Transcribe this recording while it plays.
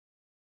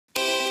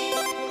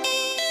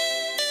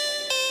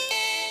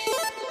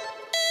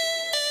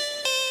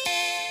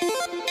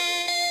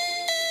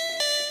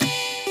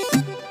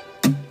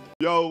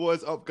Yo,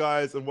 what's up,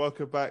 guys, and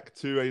welcome back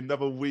to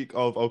another week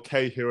of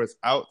Okay, Here It's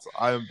Out.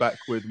 I am back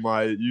with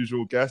my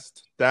usual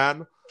guest,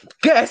 Dan.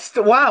 Guest?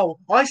 Wow,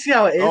 I see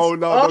how it is. Oh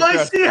no, Oh, not I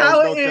guest. see Oh,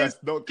 how it not is.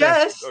 guest. Not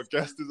guest.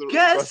 Guest, No,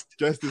 guest,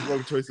 guest is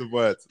wrong choice of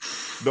words.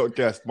 Not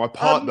guest. My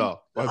partner.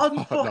 My partner.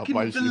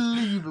 My unfucking issues.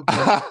 believable.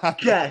 I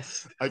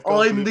Guest. can't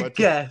I'm believe the I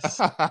just.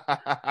 guest.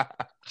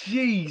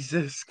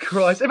 Jesus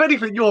Christ. If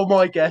anything, you're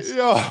my guest.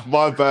 Yeah,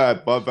 my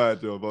bad. My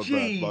bad, yo. My bad. My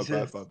bad.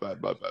 Jesus. My bad.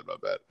 My bad. My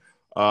bad.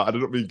 I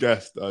did not mean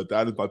guest.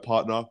 Dan is my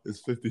partner.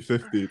 It's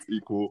 50-50. It's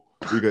equal.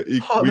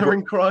 Partner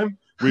in crime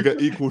We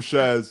get equal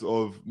shares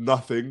of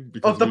nothing of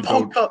because we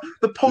don't. the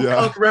Yeah.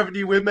 podcast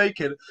revenue we're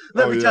making.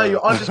 Let Oh me tell you,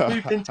 I've just yeah.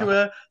 moved into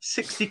a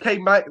 60k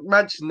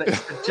mansion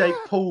next to Jake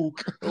Paul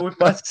with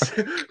my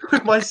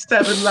with my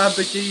 7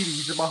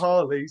 Lamborghinis and my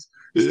Harleys.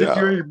 It's the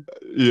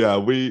Yeah.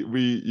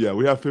 dream.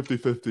 We have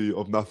 50-50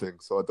 of nothing.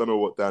 So I don't know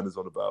what Dan is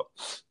on about.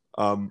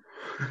 Um,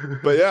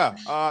 but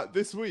yeah,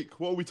 this week,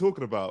 what are we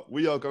talking about?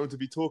 We are going to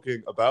be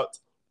talking about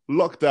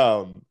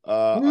lockdown.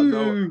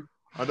 Woo.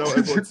 I know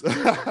everyone's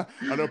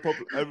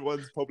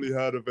everyone's probably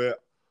heard of it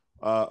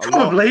a lot.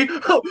 Probably.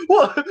 I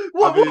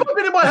What mean, have I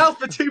been in my house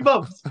for 2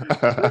 months?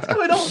 What's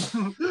going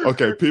on?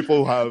 okay,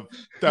 people have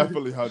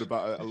definitely heard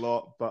about it a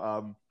lot,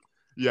 but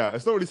yeah,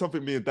 it's not really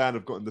something me and Dan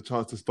have gotten the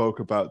chance to spoke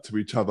about to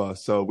each other.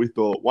 So we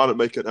thought, why not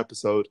make an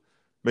episode,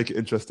 make it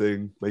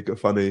interesting, make it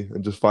funny,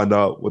 and just find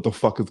out what the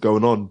fuck is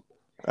going on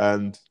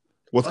and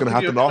what's I'll going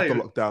to give you a happen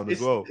after clue. lockdown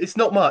as well. It's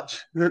not much.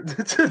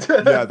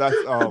 Yeah, that's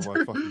oh my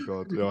fucking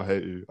god. Yo, I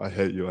hate you. I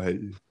hate you. I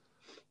hate you.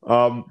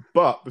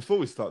 But before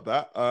we start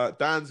that,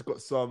 Dan's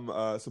got some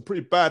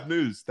pretty bad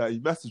news that he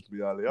messaged me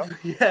earlier.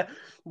 Yeah.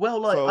 Well,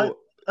 like So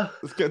I.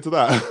 let's get into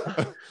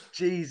that.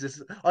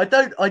 Jesus, I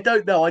don't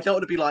know. I don't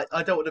want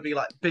to be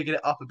like bigging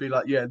it up and be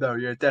like, yeah, no,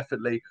 yeah,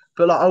 definitely.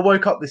 But like, I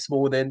woke up this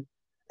morning,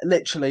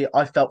 literally,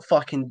 I felt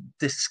fucking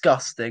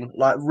disgusting,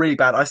 like really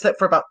bad. I slept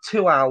for about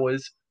 2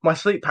 hours. My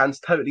sleep pan's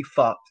totally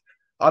fucked.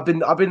 I've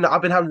been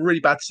having really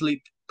bad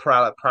sleep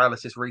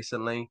paralysis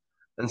recently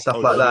and stuff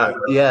Oh like that.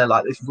 shit. Yeah,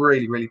 like it's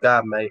really, really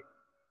bad, mate.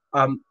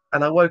 And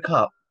I woke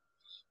up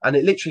and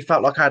it literally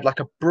felt like I had like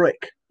a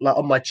brick like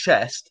on my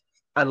chest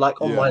and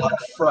like on my Yeah. like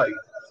throat.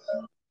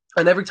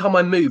 And every time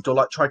I moved or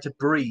like tried to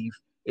breathe,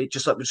 it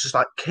just like was just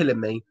like killing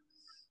me.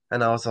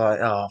 And I was like,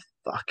 oh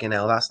fucking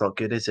hell, that's not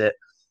good, is it?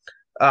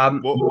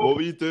 Um, What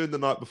were you doing the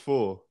night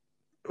before?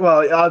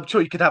 well, I'm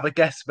sure you could have a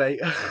guess, mate.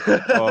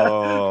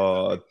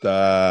 Oh, I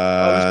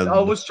Dan.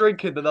 was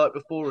drinking the night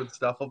before and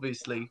stuff,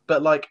 obviously,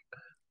 but like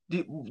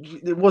it,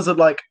 it wasn't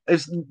like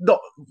it's not.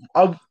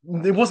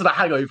 It wasn't a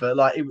hangover,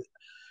 like it.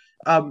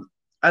 Um,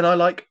 and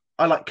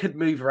I couldn't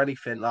move or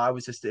anything. Like I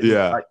was just in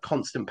Yeah. like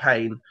constant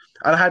pain.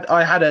 And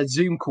I had a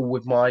Zoom call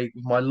with my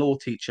law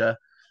teacher,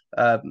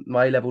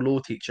 my A-level law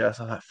teacher.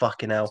 So I was like,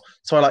 fucking hell.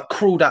 So I like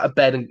crawled out of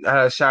bed and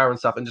had a shower and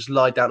stuff and just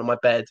lied down on my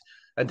bed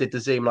and did the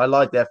Zoom. And I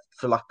lied there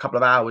for like a couple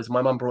of hours.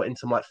 My mum brought in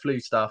some like flu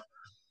stuff.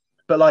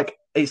 But like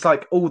it's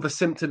like all the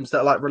symptoms that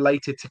are like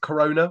related to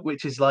corona,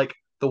 which is like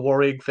the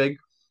worrying thing.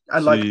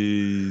 And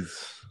Jeez.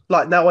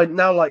 like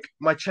now like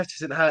my chest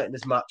isn't hurting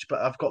as much,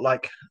 but I've got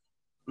like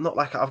not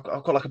like I've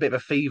got like a bit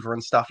of a fever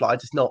and stuff. Like I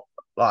just not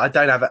like I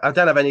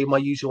don't have any of my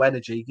usual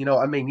energy. You know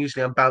what I mean?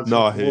 Usually I'm bouncing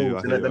No, off I the hear you.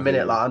 walls, I and hear at you. the I hear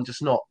minute, you. like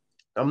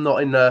I'm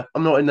not in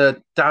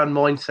the down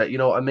mindset. You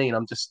know what I mean?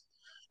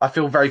 I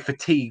feel very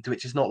fatigued,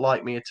 which is not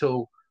like me at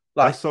all.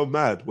 Like That's so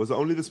mad. Was it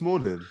only this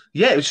morning?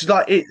 yeah, it was just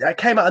like it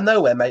came out of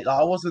nowhere, mate. Like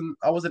I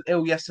wasn't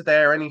ill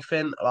yesterday or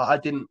anything. Like I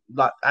didn't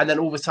like, and then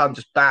all of a sudden,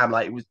 just bam,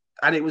 like it was,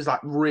 and it was like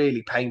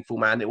really painful,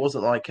 man. It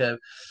wasn't like a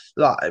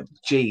like,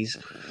 geez,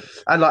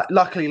 and like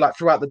luckily, like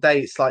throughout the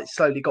day, it's like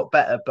slowly got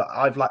better, but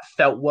I've like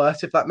felt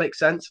worse, if that makes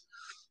sense.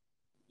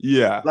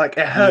 Yeah. Like it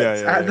Yeah,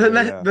 hurts, yeah,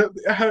 yeah,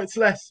 it hurts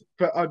less,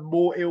 but I'm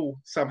more ill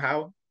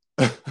somehow.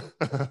 But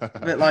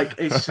yeah, like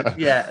it's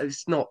yeah,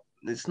 it's not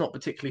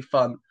particularly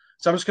fun.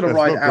 So I'm just gonna It's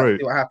ride it not out, great.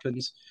 see what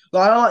happens.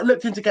 Like I like,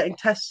 looked into getting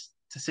tests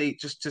to see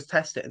just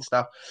test it and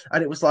stuff,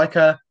 and it was like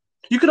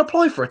you can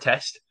apply for a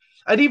test,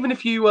 and even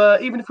if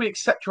we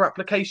accept your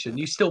application,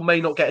 you still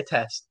may not get a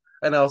test.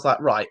 And I was like,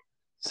 right.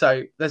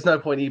 So there's no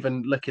point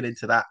even looking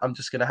into that. I'm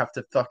just gonna have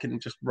to fucking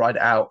just ride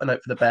it out and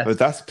hope for the But best.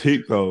 that's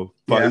peak though.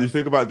 But Yeah. you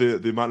think about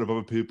the amount of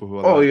other people who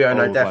are Oh like, yeah,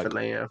 no, oh, like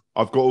definitely, yeah.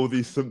 I've got all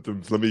these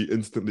symptoms. Let me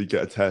instantly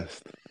get a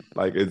test.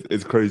 Like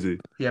it's crazy.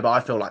 Yeah, but I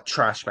feel like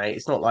trash, mate.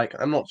 It's not like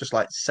I'm not just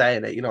like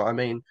saying it, you know what I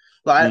mean?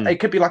 Like Mm. it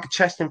could be like a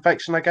chest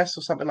infection, I guess,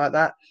 or something like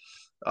that.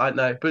 I don't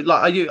know, but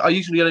like I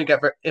usually don't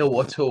get very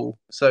ill at all,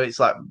 so it's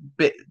like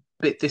bit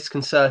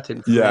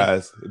disconcerting for me. Yeah,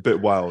 it's a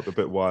bit wild. A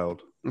bit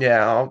wild.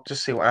 Yeah, I'll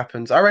just see what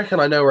happens. I reckon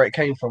I know where it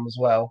came from as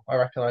well. I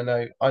reckon I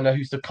know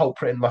who's the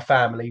culprit in my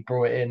family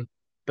brought it in,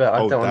 but I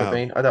Oh don't want to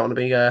damn. be I don't want to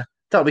be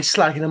don't be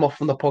slagging them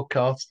off on the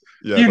podcast.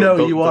 Yeah. You know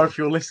who you are if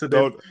you're listening.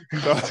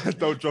 Don't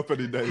don't drop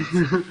any names.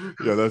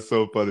 Yeah, that's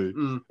so funny.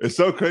 Mm. It's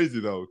so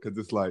crazy though, because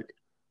it's like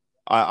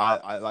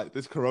I like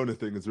this Corona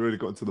thing has really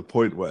gotten to the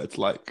point where it's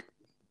like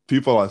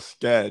people are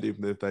scared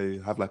even if they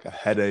have like a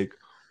headache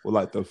or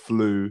like the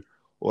flu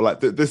or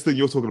like this thing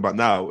you're talking about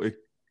now.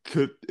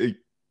 Could it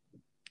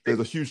there's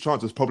a huge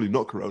chance it's probably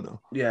not Corona.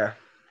 Yeah.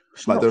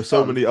 It's Like not there are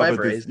so fun, many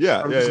whatever other it is.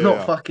 yeah, I'm yeah, just yeah, not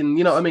yeah. fucking.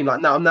 You know what I mean?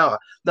 Like now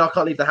I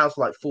can't leave the house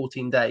for like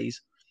 14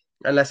 days.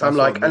 Unless I'm That's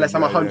what I like, mean. unless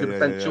I'm Yeah, yeah,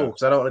 100% yeah, sure, yeah.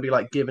 because I don't want to be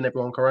like giving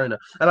everyone corona.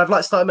 And I've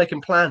like started making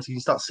plans. So you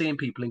can start seeing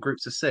people in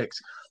groups of 6.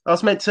 I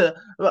was meant to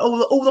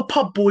all the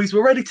pub boys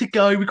were ready to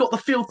go. We got the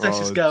field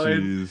testers Oh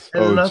going, jeez.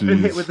 and Oh then I've been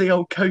hit with jeez. the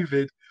old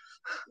COVID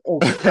or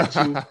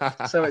potential.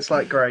 So it's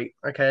like great.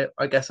 Okay,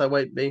 I guess I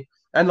won't be.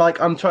 And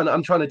like I'm trying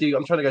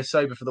to go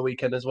sober for the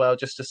weekend as well,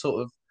 just to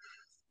sort of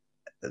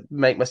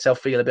make myself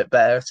feel a bit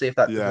better. See if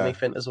that does Yeah.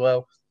 anything as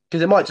well.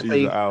 Because it might just Ease it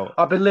be out.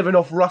 I've been living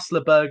off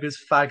Rustler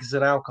burgers, fags,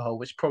 and alcohol,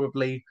 which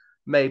probably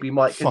maybe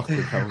might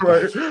Fucking hell,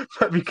 Dan.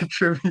 might be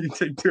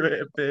contributing to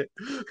it a bit.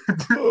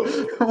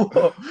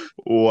 What?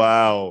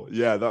 Wow.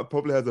 Yeah, that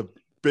probably has a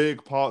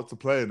big part to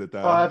play in it,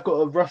 Dan. I've got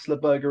a Rustler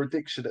burger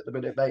addiction at the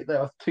minute, mate. They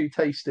are too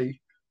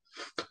tasty.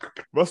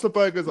 Rustler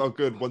burgers are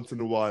good once in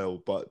a while,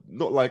 but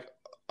not like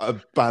a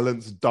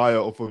balanced diet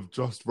off of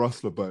just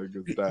Rustler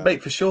burgers, Dan.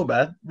 Mate, for sure,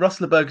 man.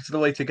 Rustler burgers are the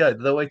way to go. They're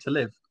the way to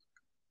live.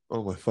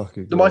 Oh my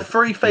fucking They're my god.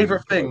 3 favourite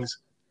Jesus Christ. things: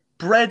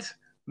 bread,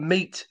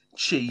 meat,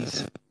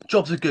 cheese.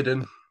 Job's a good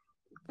one.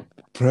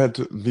 Bread,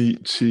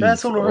 meat, cheese.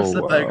 That's all a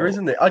Rustler burger, wow.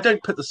 isn't it? I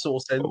don't put the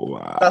sauce in.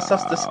 Wow. That's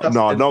disgusting.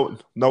 No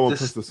one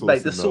puts the sauce Mate,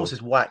 in. the sauce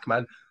is whack,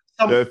 man.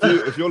 Yeah,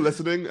 if you're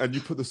listening and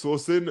you put the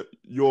sauce in,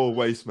 you're a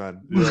waste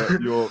man.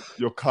 You're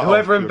cut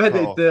Whoever off. You're cut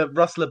invented off. the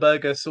Rustler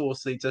burger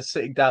sauce needs us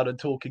sitting down and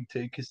talking to,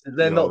 because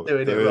they're not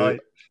doing it right.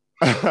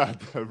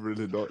 They're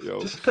really not,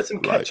 yo. Just put some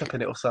Like, ketchup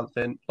in it or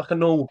something, like a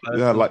normal burger.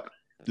 yeah, like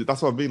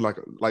that's what I mean. Like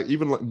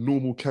even like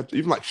normal ketchup,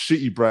 even like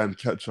shitty brand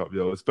ketchup,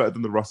 yo, it's better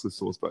than the Rustler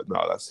sauce. But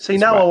no, that's See,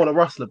 it's now I whack. want a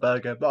Rustler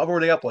burger, but I've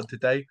already had one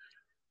today.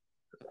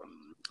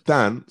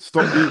 Dan,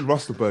 stop eating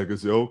Rustler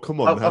burgers, yo.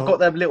 Come on, I've now. got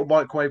them little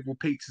microwavable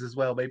pizzas as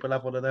well. Maybe I'll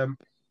have one of them.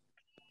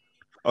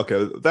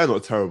 Okay, they're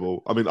not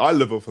terrible. I mean, I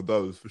live off of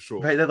those for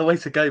sure. Mate, they're the way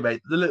to go,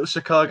 mate. The little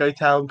Chicago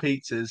town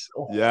pizzas.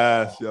 Oh.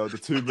 Yes, yo, the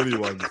 2 mini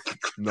ones.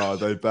 No,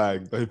 they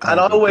bang. They bang. And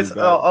I they always do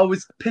bang.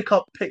 pick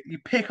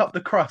up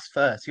the crust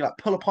first. You like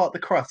pull apart the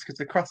crust because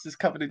the crust is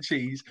covered in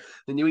cheese.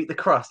 Then you eat the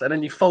crust, and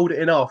then you fold it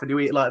in half and you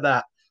eat it like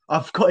that.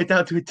 I've got it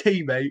down to a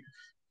T, mate.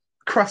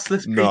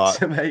 Crustless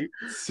pizza, mate.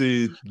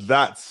 See,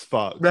 that's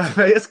fucked. No,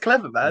 mate, it's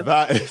clever, man.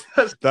 That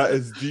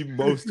is the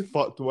most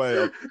fucked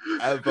way I've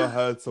ever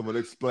heard someone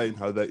explain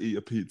how they eat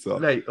a pizza.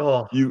 Mate,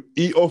 oh. You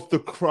eat off the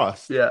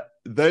crust, Yeah.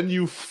 then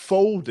you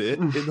fold it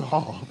in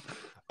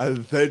half, and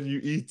then you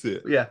eat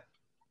it. Yeah.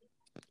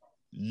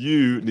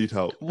 You need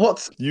help. You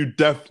What?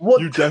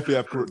 definitely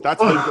have.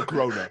 That's how you got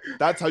corona.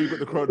 That's how you got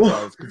the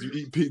coronavirus, because you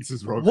eat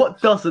pizzas wrong. What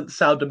doesn't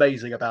sound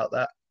amazing about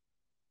that?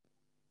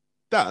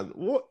 Dan,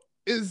 what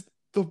is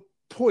the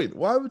point?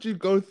 Why would you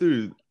go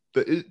through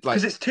the like?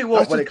 Because it's too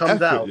hot when it just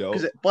comes effort, out. yo.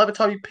 Because by the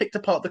time you picked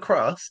apart the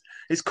crust,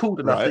 it's cooled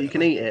enough Right. that you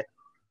can eat it.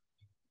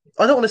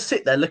 I don't want to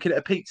sit there looking at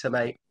a pizza,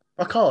 mate.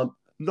 I can't.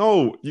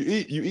 No, you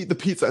eat the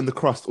pizza and the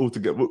crust all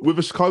together. With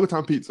a Chicago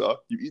Town pizza,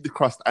 you eat the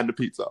crust and the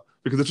pizza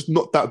because it's just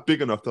not that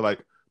big enough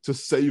to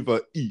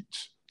savor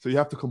each. So you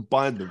have to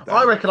combine them. Dan.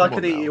 I reckon I Come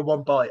could on eat now. it in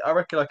one bite. I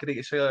reckon I could eat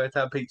a Chicago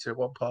Town pizza in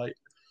one bite.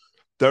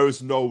 There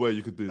is no way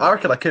you could do that. I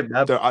reckon I could,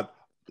 man. There are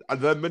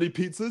many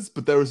pizzas,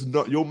 but there is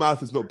not. Your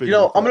mouth is not big You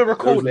know, enough. I'm going to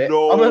for that. record There's it.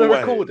 no I'm going to way.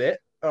 record it,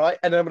 all right?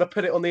 And then I'm going to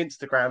put it on the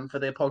Instagram for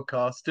the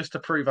podcast just to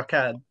prove I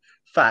can.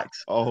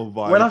 Facts. Oh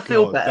my When I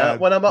feel God, better, Dan,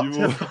 when I'm you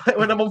will-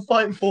 when I'm on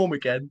fighting form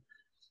again,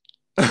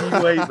 you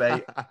wait,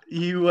 mate.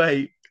 You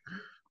wait.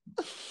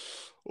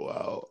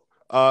 Wow.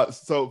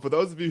 So for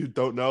those of you who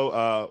don't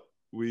know,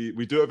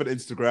 we do have an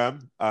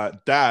Instagram.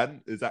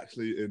 Dan is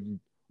actually in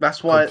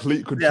That's why.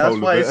 complete Yeah,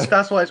 control of it.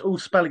 that's why it's all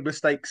spelling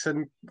mistakes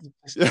and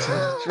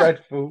it's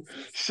dreadful.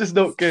 It's just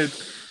not good.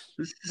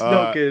 It's just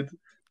not good.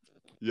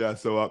 Yeah,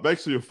 so make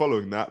sure you're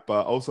following that,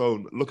 but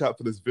also look out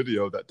for this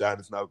video that Dan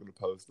is now going to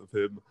post of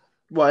him.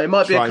 Well, it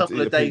might be a trying to couple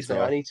eat of a days pizza.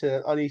 now.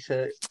 I need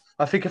to.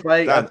 I think if I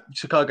ate Dan. a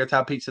Chicago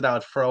Town pizza now,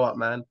 I'd throw up,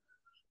 man.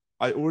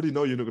 I already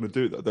know you're not going to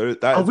do that.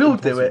 That I is will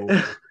do it.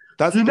 impossible.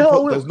 That's You know I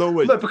will. There's no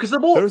way. No, because the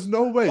more There's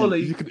no way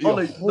Ollie, you can eat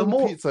Ollie, a the whole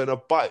more- pizza in a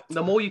bite.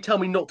 the more you tell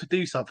me not to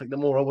do something, the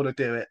more I want to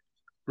do it.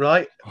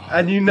 Right?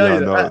 And you know Yeah,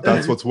 that. no,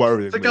 that's what's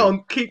worrying So me. go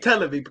on, keep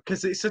telling me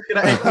because it's just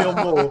going to egg me on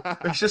more.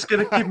 It's just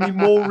going to give me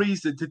more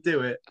reason to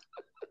do it.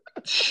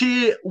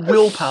 Sheer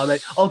willpower,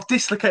 mate. I'll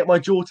dislocate my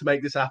jaw to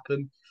make this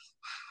happen.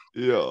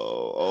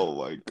 Yo, oh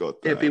my God.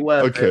 It'd be Dan.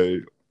 worth it.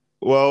 Okay,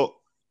 well,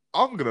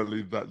 I'm going to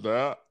leave that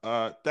there.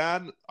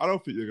 Dan, I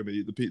don't think you're going to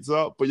eat the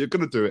pizza, but you're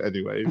going to do it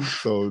anyway.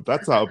 So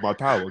that's out of my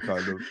power,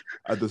 kind of,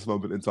 at this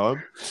moment in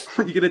time.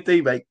 What are you going to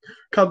do, mate?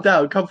 Come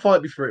down. Come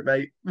fight me for it,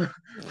 mate.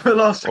 For the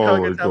last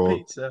Chicago my Town God.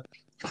 pizza.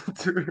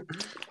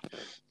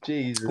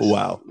 Jesus.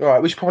 Wow. All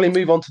right, we should probably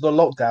move on to the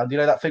lockdown. You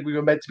know that thing we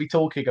were meant to be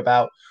talking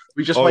about?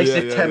 We just Oh,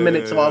 wasted yeah, 10 yeah,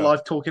 minutes yeah, of our yeah. life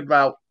talking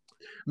about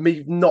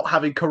me not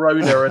having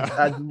corona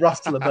and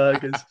Rustler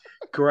burgers.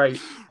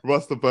 Great.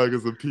 Rasta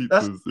burgers and pizzas.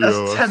 That's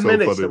Yo, 10 so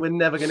minutes funny. that we're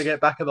never going to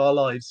get back in our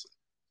lives.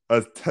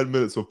 as 10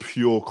 minutes of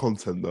pure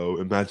content, though.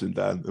 Imagine,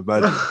 Dan.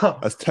 Imagine.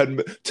 That's 10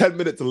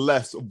 minutes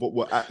less of what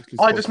we're actually supposed to talk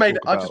I about.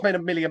 just made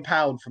 £1 million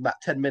from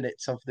that 10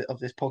 minutes of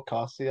this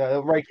podcast. Yeah,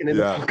 I'm raking in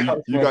the Yeah,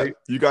 podcast.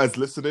 you guys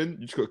listening,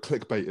 you just got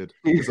clickbaited.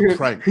 It's a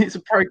prank. It's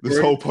a prank. This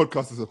whole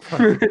podcast is a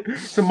prank.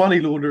 It's a money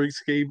laundering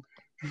scheme.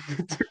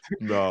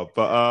 No,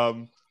 but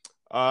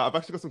I've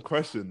actually got some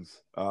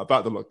questions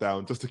about the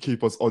lockdown just to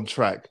keep us on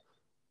track.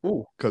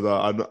 Because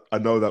I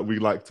know that we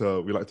like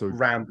to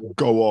ramble,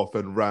 go off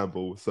and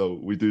ramble, so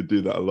we do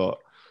that a lot.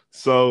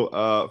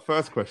 So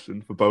first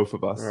question for both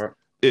of us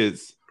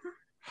is,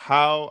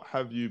 how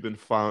have you been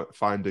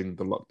finding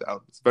the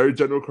lockdown? It's a very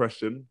general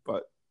question,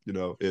 but you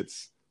know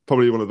it's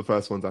probably one of the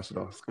first ones I should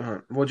ask. All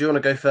right. Well, do you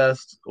want to go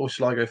first, or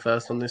shall I go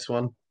first on this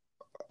one?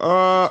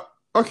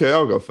 Okay,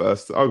 I'll go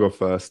first.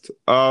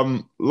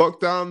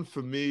 Lockdown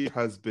for me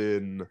has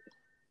been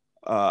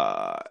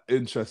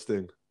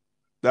interesting.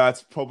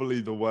 That's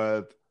probably the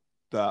word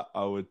that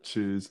I would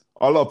choose.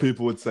 A lot of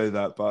people would say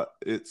that, but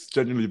it's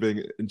genuinely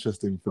being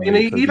interesting for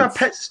me. You've had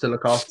pets to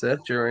look after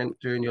during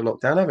your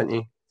lockdown, haven't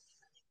you?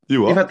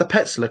 You've had the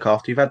pets to look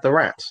after. You've had the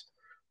rats.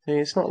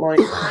 It's not like.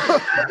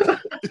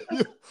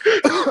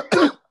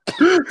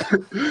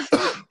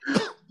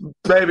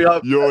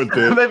 You're a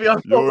dick. Maybe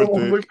I'm not the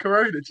one with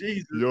corona.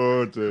 Jesus.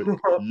 You're a dick.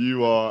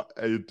 You are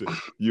a dick.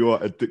 You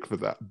are a dick for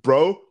that,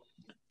 bro.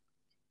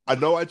 I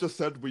know I just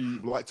said we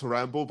like to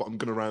ramble, but I'm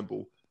gonna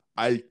ramble.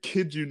 I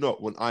kid you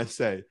not when I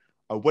say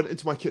I went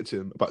into my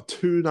kitchen about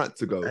 2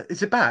 nights ago.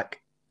 Is it back?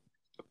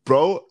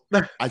 Bro,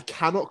 I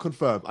cannot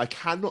confirm,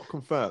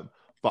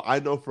 but I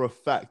know for a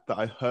fact that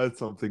I heard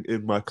something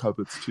in my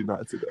cupboards 2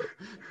 nights ago.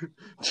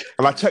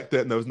 And I checked it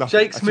and there was nothing.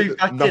 Jake's moved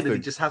back in and he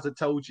just hasn't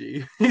told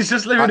you. He's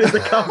just living in the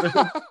cupboard.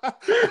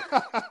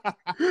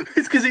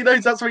 It's because he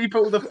knows that's where you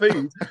put all the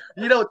food.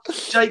 You know,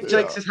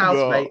 Jake's his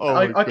housemate.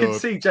 No, I can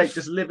see Jake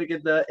just living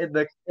in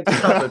the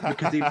cupboard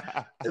because he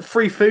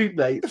free food,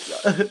 mate.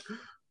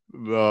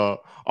 No,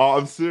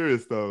 I'm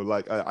serious though.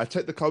 Like I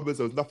checked the cupboards,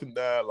 there was nothing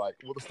there. Like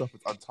all the stuff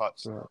was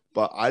untouched. Right.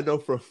 But I know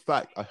for a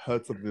fact I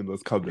heard something in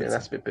those cupboards. Yeah,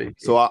 that's a bit big.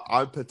 So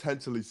I'm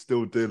potentially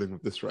still dealing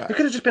with this rat. It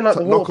could have just been like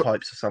the water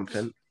pipes or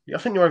something. I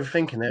think you're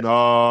overthinking it. No,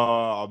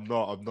 I'm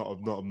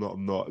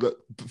not. Look,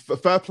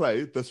 fair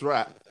play. This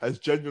rat has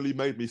genuinely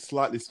made me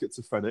slightly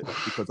schizophrenic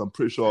because I'm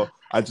pretty sure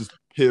I just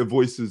hear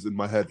voices in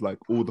my head like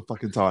all the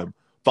fucking time.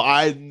 But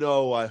I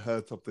know I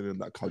heard something in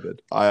that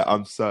cupboard.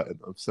 I'm certain.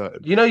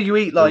 You know, you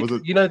eat like,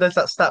 there's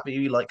that stat that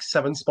you eat like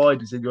 7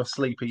 spiders in your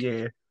sleep a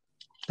year.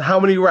 How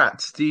many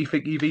rats do you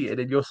think you've eaten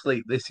in your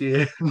sleep this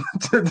year?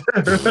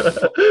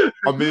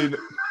 I mean,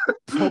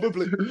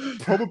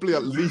 probably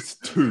at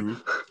least 2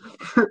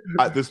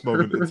 at this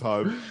moment in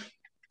time.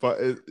 But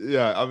I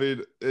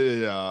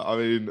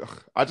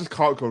just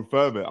can't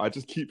confirm it. I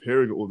just keep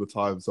hearing it all the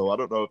time. So I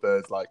don't know if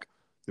there's like,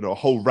 a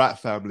whole rat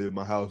family in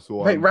my house,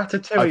 or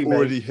Ratatouille. I've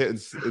already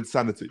hit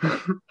insanity.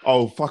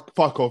 Oh, fuck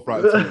off,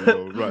 Ratatouille,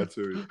 yo,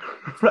 Ratatouille.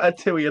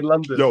 Ratatouille in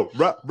London. Yo,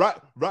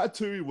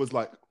 Ratatouille was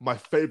like my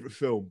favorite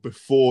film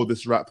before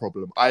this rat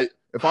problem.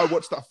 If I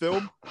watched that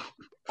film,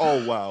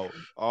 oh wow,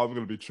 I'm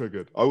gonna be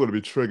triggered. I'm gonna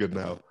be triggered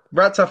now.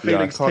 Rats have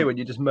feelings too, when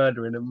you're just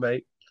murdering them,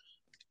 mate.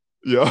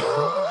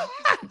 Yeah,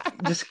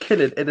 just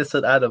killing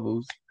innocent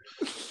animals.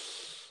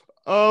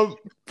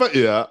 But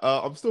yeah,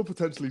 I'm still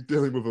potentially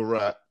dealing with a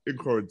rat in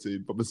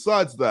quarantine. But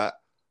besides that,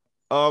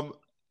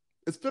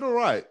 it's been all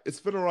right.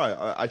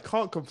 I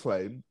can't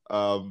complain.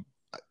 I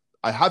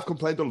have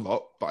complained a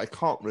lot, but I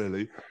can't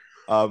really.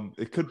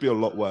 It could be a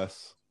lot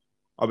worse.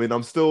 I mean,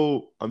 I'm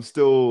still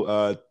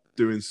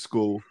doing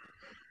school,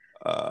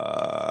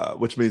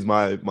 which means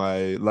my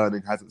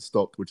learning hasn't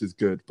stopped, which is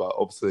good. But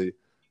obviously,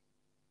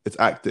 it's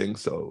acting,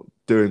 so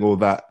doing all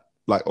that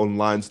like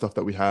online stuff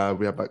that we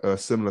have like a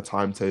similar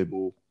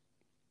timetable.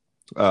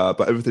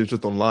 But everything's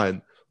just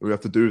online. We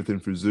have to do everything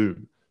through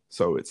Zoom,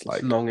 so it's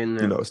like, it's long in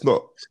there. It's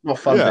not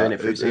fun doing it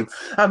through Zoom.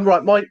 And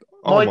right, my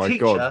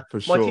teacher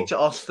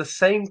asks the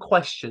same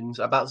questions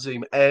about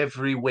Zoom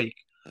every week.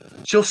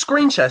 She'll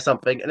screen share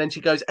something, and then she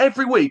goes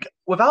every week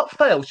without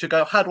fail. She'll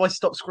go, "How do I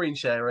stop screen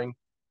sharing?"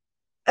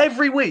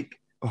 Every week.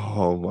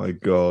 Oh my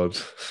god.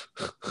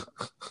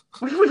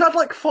 We've had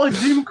like 5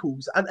 Zoom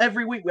calls, and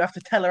every week we have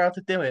to tell her how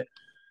to do it.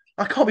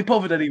 I can't be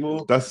bothered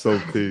anymore. That's so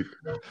peak.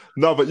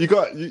 No, but you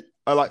kind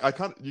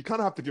of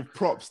have to give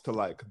props to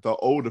like the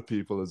older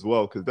people as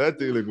well, because they're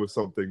dealing with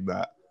something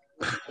that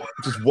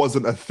just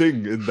wasn't a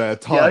thing in their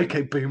time. Yeah,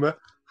 okay, boomer.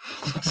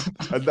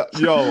 And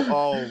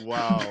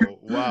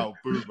wow,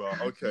 boomer.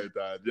 Okay,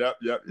 Dad. Yep.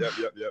 Yeah,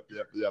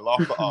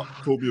 laugh it up.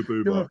 Call me a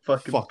boomer. You're a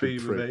fucking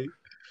boomer, mate.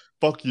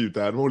 Fuck you,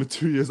 Dad. I'm only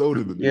 2 years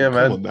older than you. Yeah,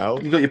 man. Come on now.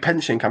 You got your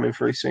pension coming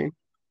through soon.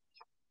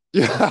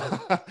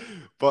 Yeah,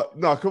 but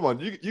no, come on.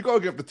 You gotta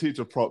give the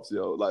teacher props,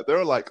 yo. Like there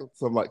are like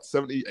some like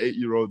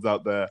 78-year-olds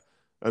out there,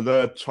 and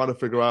they're trying to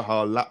figure out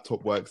how a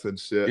laptop works and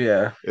shit.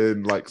 Yeah.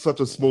 In like such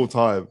a small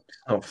time.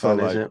 It's not fun,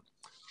 is it?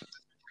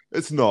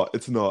 It's not.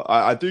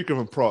 I do give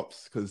them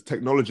props because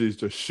technology is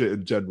just shit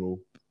in general.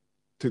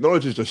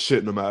 Technology is just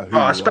shit no matter who.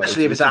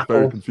 Especially if it's Apple.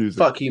 Very confusing.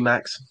 Fuck you,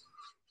 Max.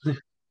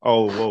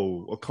 Oh,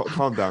 whoa. Oh,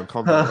 calm down,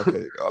 calm down.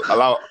 Okay.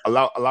 Allow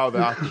the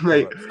after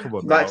Mate, comments. Come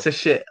on Max now. is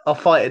shit. I'll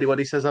fight anyone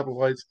who says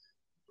otherwise.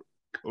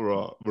 All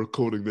right. I'm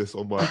recording this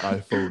on my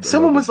iPhone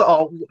Someone was 11. like,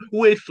 "Oh,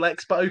 weird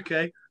flex, but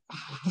okay."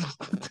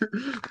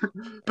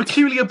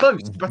 Peculiar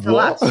boast, but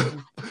What? alas.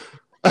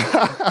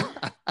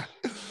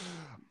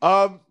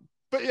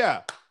 But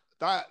yeah,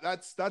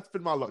 that's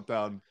been my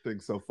lockdown thing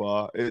so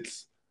far. It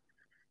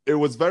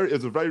was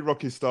a very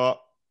rocky start.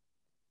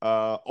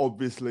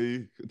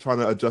 Obviously trying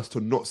to adjust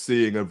to not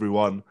seeing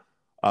everyone.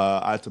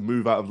 I had to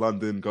move out of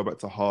London, go back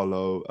to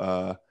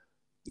Harlow.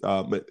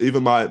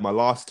 Even my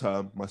last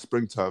term, my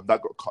spring term,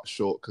 that got cut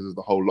short because of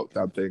the whole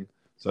lockdown thing.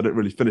 So I didn't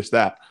really finish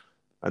that.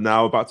 And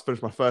now I'm about to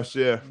finish my first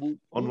year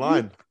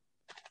online.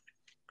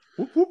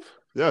 Whoop, whoop.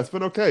 Yeah, it's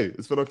been okay.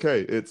 It's been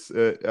okay.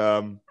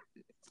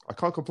 I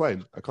can't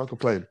complain. I can't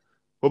complain.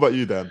 What about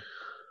you, Dan?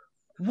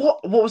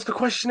 What was the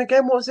question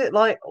again? What was it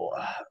like?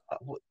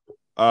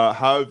 How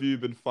have you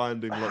been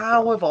finding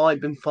How lockdown? have I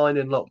been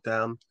finding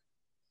lockdown?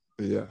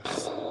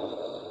 Yes.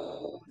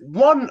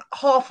 One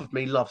half of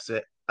me loves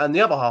it, and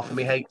the other half of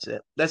me hates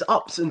it. There's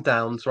ups and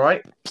downs,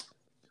 right?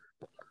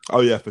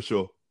 Oh yeah, for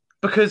sure.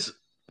 Because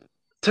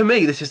to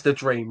me, this is the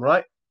dream,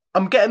 right?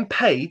 I'm getting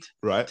paid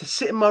Right. to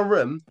sit in my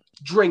room,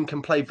 drink,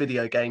 and play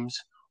video games.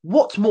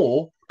 What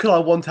more could I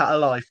want out of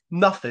life?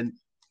 Nothing.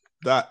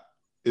 That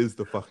is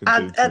the fucking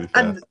And dream, to and be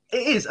fair. and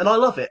it is, and I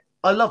love it.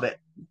 I love it.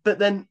 But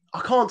then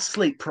I can't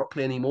sleep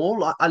properly anymore.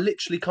 Like I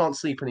literally can't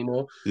sleep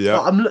anymore. Yeah.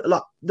 Like I'm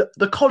like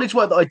the college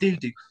work that I do.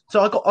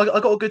 So I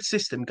got a good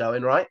system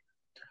going, right?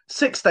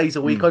 6 days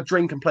a week Mm. I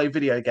drink and play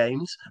video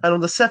games, and on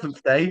the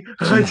seventh day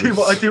I do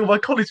what I Jesus. do with my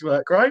college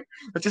work. Right?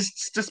 I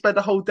just spend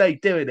the whole day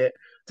doing it.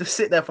 Just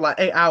sit there for like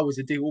 8 hours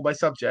and do all my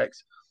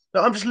subjects.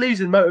 But I'm just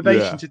losing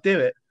motivation Yeah. to do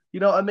it. You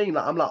know what I mean?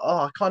 Like I'm like, oh,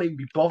 I can't even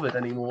be bothered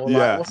anymore. Like,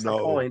 Yeah. what's the No.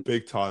 point?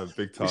 Big time.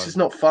 Big This is time.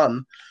 not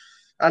fun.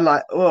 And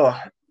like, oh,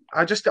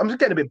 I'm just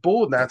getting a bit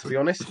bored now. To be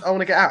honest, I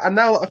want to get out. And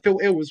now that I feel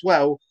ill as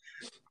well,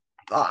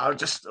 I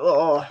just,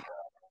 oh,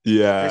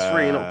 it's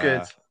really not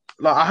good. Yeah.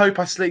 Like, I hope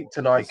I sleep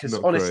tonight It's because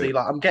not honestly, great.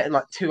 like, I'm getting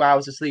like 2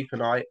 hours of sleep a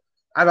night,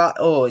 and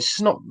it's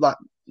just not like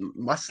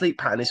my sleep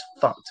pattern is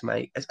fucked,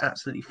 mate. It's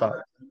absolutely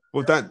fucked.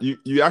 Well, Dan,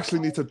 you actually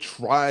need to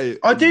try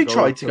I and do go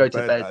try to to go to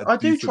bed bed. at a I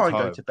do decent try and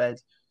go time. to bed.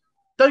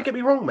 Don't get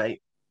me wrong,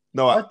 mate.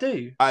 No, I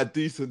do. at a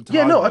decent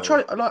Yeah, no, time I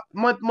though. try.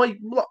 Like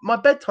my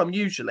bedtime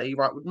usually,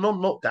 right, non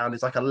lockdown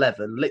is like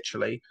 11,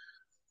 literally.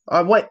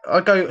 I go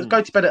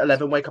Mm. to bed at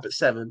 11, wake up at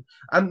 7.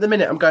 And the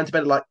minute I'm going to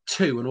bed at like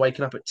 2 and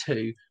waking up at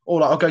 2,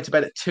 or like I'll go to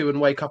bed at 2 and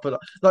wake up at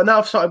like now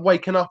I've started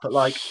waking up at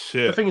like the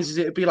Shit. thing is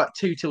it'd be like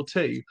 2 till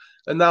 2,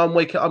 and now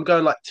I'm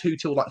going like 2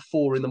 till like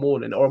 4 in the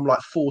morning, or I'm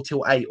like 4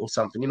 till 8 or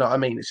something. You know what I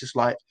mean? It's just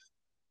like,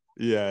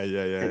 Yeah.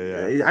 Yeah.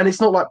 Yeah. Yeah. and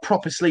it's not like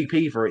proper sleep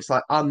either. It's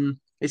like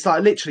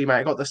literally, mate.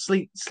 I got the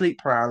sleep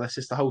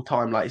paralysis the whole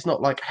time. Like it's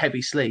not like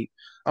heavy sleep.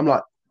 I'm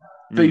like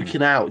Mm.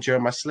 booking out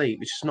during my sleep.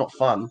 It's just not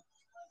fun.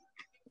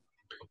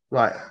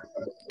 Like,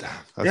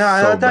 That's yeah,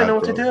 I so don't know mad,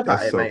 what to do bro. about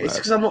That's it, so mate. It's mad.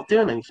 because I'm not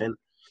doing anything.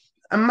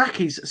 And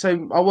Mackey's,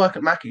 so I work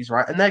at Mackey's,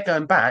 right? And they're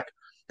going back.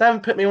 They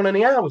haven't put me on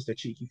any hours, the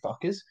cheeky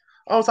fuckers.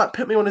 I was like,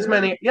 put me on as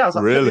many. Yeah, I was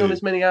like, put me on Really?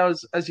 as many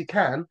hours as you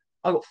can.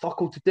 I got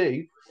fuck all to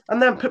do,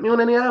 and they haven't put me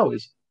on any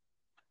hours.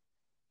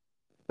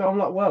 So I'm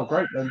like, well,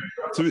 great then.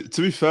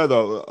 To be fair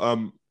though,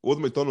 all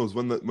the McDonald's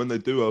when they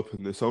do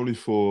open, it's only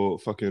for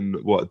fucking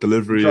what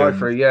delivery Drive and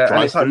through, yeah,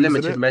 and it's like drive-throughs, isn't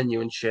limited it? menu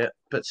and shit.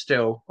 But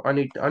still, I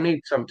need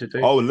something to do.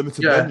 Oh,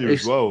 limited Yeah, menu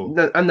as well.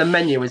 and the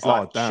menu is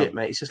like Oh, shit, damn.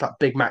 mate. It's just like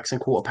Big Macs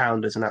and quarter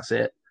pounders, and that's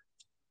it.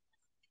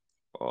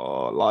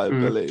 Oh, Mm.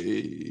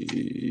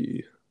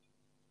 liability.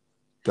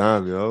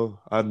 Damn, yo.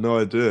 I had no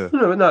idea.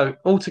 No, no.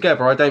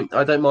 Altogether, I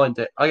don't mind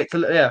it. I get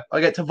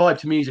to vibe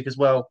to music as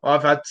well.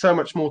 I've had so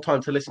much more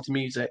time to listen to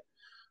music.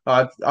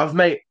 I've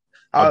made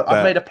I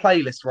I've made bet. a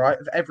playlist, right,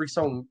 of every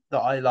song that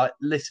I like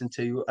listen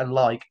to and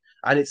like,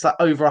 and it's like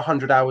over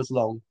 100 hours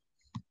long.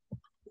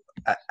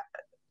 Uh,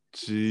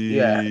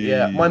 yeah,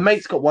 yeah. My Jeez.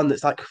 mate's got one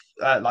that's like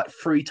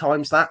 3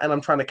 times that, and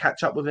I'm trying to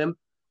catch up with him.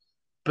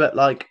 But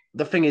like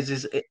the thing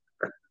is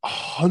A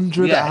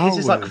hundred yeah, his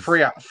is like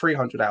hours.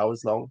 300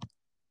 hours long.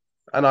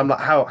 And I'm like,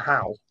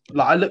 how?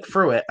 Like I looked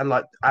through it and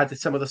like added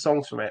some of the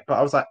songs from it,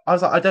 but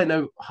I don't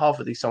know half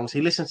of these songs.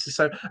 He listens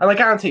to and I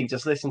guarantee he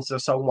just listens to a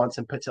song once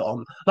and puts it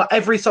on. Like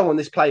every song on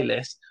this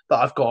playlist that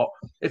I've got,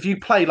 if you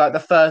play like the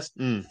first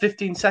Mm.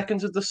 15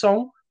 seconds of the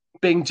song,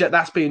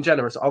 that's being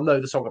generous. I'll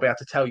know the song. I'll be able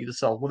to tell you the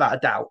song without a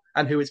doubt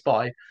and who it's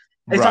by.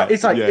 It's like Right. Yeah,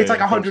 it's like yeah. a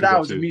Got hundred you, got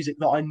hours of you. music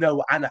that I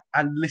know and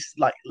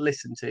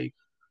listen to.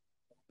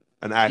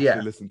 And actually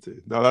Yeah, listen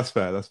to. No, that's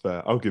fair. That's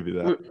fair. I'll give you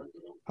that. well,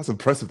 That's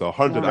impressive though.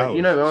 100 mate, you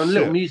hours. know I'm a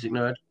little Shit. music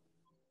nerd.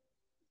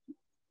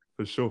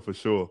 For sure, for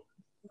sure.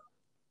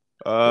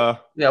 Uh,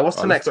 Yeah, what's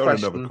all the right, let's next throw in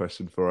another question?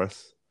 question for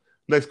us.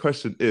 Next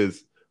question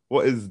is,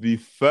 what is the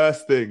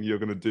first thing you're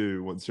gonna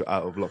do once you're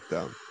out of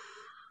lockdown?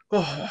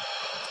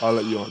 I'll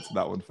let you answer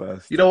that one You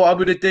first. know what I'm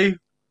gonna do?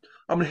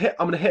 I'm gonna hit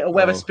a Oh,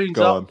 Weatherspoons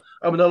go up. on.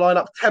 I'm gonna line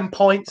up 10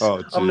 points. Oh,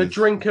 I'm gonna jeez.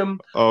 drink them.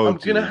 Oh, I'm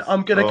gonna jeez.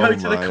 I'm gonna Oh go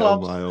to the my. Oh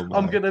clubs. my. Oh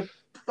I'm my. gonna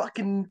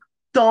fucking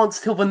dance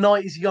till the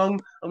night is young.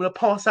 I'm gonna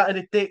pass out in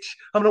a ditch.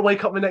 I'm gonna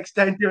wake up the next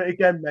day and do it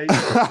again, mate.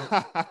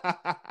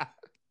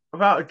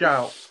 Without a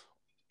doubt.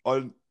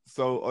 On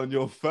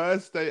your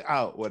first day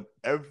out, when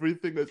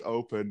everything is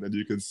open and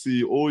you can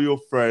see all your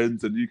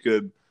friends and you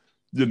can,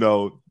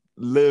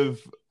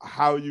 live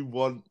how you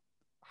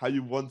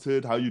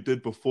wanted, how you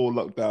did before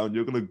lockdown,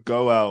 you're gonna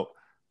go out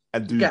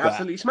and do Get that.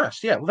 absolutely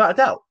smashed, yeah, without a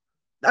doubt.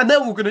 And they're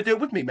all gonna do it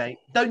with me, mate.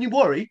 Don't you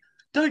worry.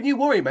 Don't you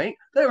worry, mate.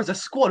 There is a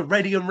squad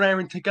ready and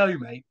raring to go,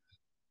 mate.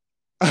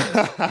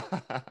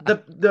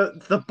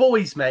 The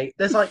boys, mate.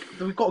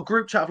 We've got a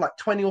group chat of like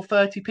 20 or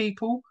 30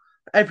 people.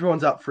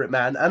 Everyone's up for it,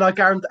 man. And I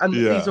guarantee, and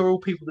these Yeah. are all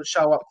people that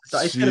show up. So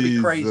it's going to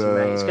be crazy,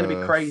 mate. It's going to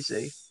be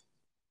crazy.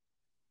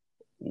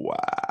 Wow.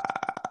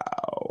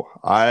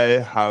 I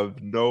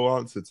have no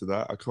answer to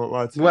that. I can't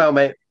lie to you. Well,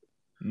 mate.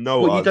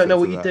 No Well, you don't know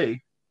what to you that. do,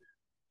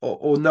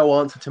 or no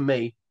answer to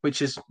me,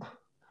 which is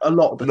a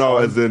lot of the No,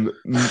 time. as in,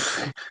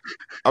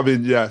 I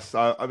mean, yes.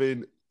 I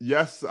mean,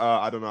 yes.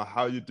 I don't know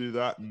how you do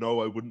that.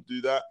 No, I wouldn't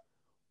do that.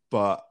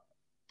 But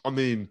I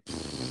mean,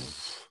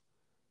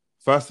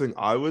 first thing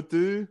I would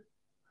do.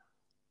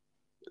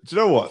 Do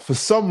you know what? For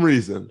some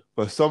reason,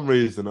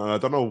 and I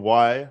don't know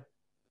why,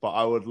 but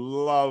I would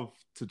love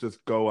to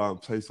just go out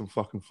and play some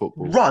fucking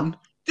football. Run,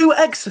 do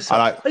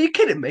exercise. Are you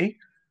kidding me?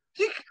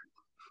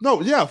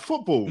 No, yeah,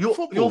 football. You're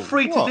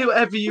free to do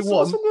whatever you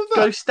want.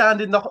 Go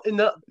stand in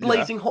the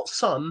blazing hot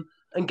sun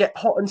and get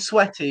hot and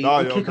sweaty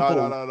and kick a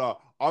ball. No.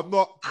 I'm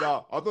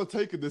not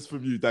taking this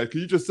from you, Dad.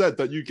 Because you just said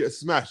that you get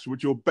smashed,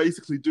 which you're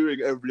basically doing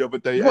every other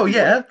day. Well, anyway.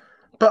 yeah,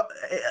 but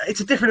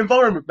it's a different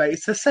environment, mate.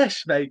 It's a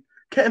sesh, mate.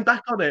 Getting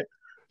back on it.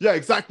 Yeah,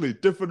 exactly.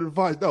 Different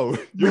advice. No,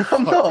 you're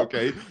I'm not.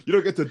 Okay. You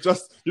don't get to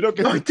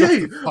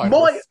justify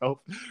yourself.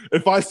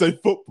 If I say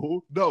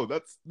football, no,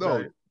 Dad,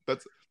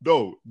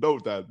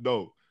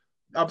 no.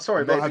 I'm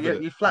sorry, mate,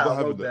 but you flat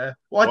out wrong there.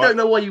 Well, I don't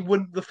know why you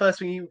wouldn't. The first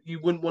thing you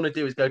wouldn't want to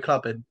do is go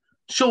clubbing.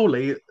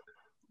 Surely,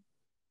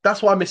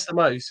 that's what I miss the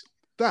most.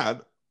 Dad,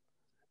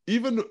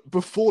 even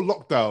before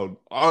lockdown,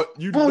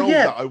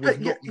 that I was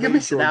not. You're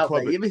missing out,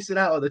 mate. You're missing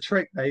out on the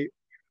trick, mate.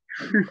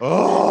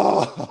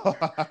 Oh,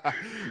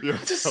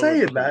 just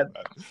saying, man.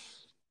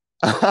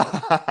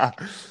 I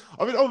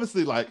mean,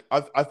 obviously,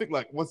 I think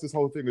once this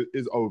whole thing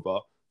is over,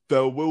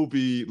 there will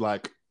be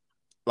like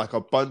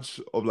a bunch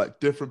of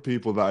different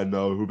people that I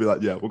know who'll be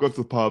like, yeah, we'll go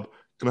to the pub,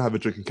 gonna have a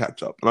drink and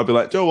catch up, and I'll be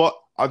like, you know what,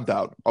 I'm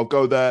down. I'll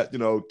go there,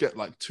 get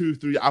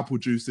 2-3 apple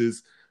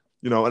juices,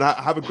 and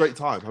have a great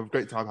time, have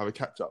a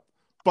catch up.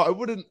 But I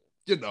wouldn't,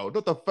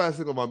 not the first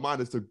thing on my mind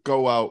is to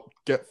go out,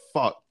 get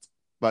fucked.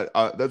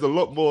 There's a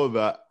lot more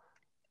that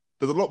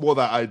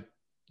I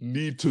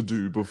need to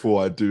do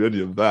before I do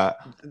any of that.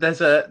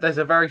 There's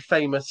a very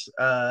famous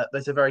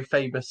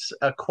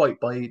quote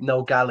by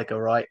Noel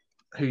Gallagher, right?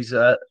 Who's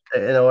in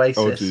Oasis.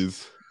 Oh,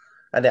 jeez.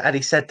 And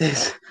he said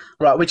this,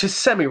 right, which is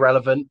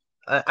semi-relevant,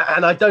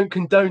 and I don't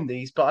condone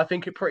these, but I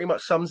think it pretty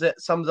much sums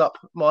up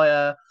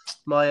my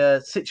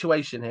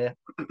situation here.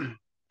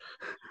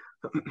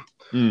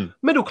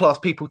 Middle class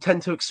people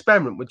tend to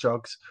experiment with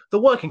drugs. The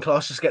working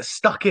class just gets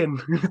stuck in.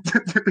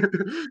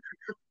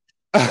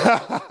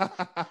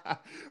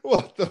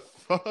 What the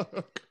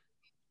fuck?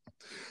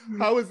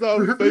 How is that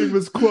a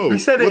famous quote? He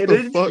said it in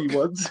an interview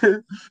once.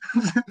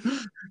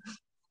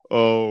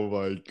 Oh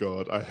my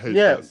god, I hate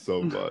that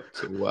so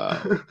much. Wow.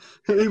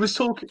 He was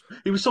talking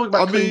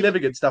about clean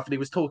living and stuff, and he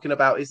was talking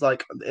about his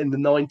in the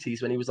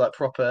 90s when he was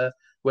proper,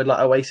 when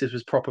Oasis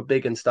was proper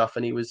big and stuff,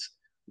 and he was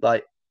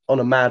on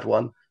a mad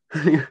one.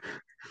 Yeah.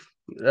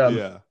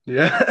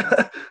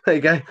 There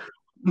you go.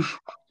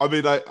 I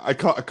mean, I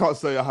can't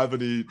say I have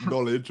any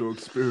knowledge or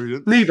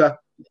experience. Neither.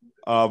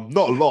 Not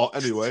a lot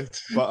anyway,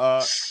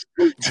 but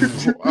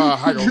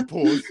hang on,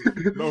 pause.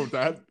 No,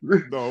 Dad.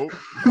 No.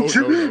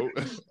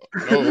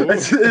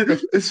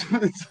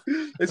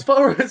 As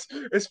far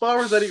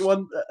as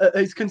anyone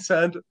is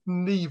concerned,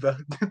 neither.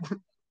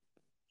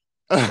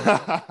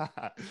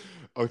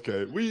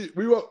 Okay, we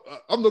were.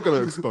 I'm not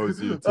going to expose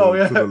you to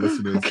the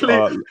listeners.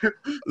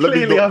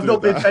 Clearly, I've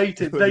not been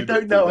baited. They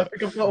don't know. I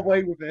think I've got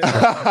away with it.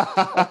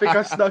 I think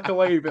I snuck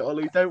away with it,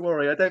 Ollie. Don't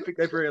worry. I don't think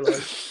they've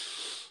realised.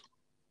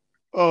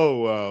 Oh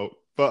wow!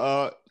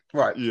 But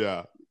right,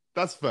 yeah,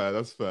 that's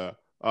fair.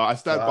 I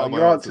stand by my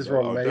your answer's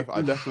wrong, mate.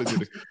 I definitely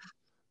need to.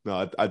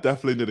 No, I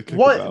definitely need a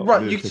kickabout.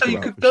 Right, so you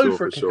could go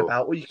for a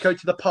kickabout, or you could go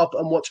to the pub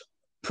and watch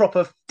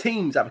proper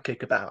teams have a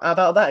kickabout. How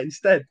about that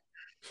instead?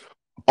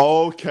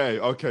 Okay.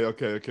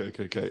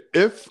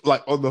 If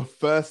on the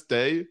first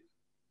day,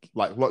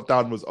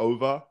 lockdown was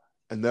over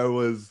and there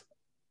were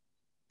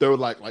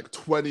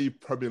 20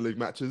 Premier League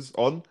matches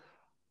on,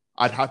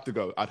 I'd have to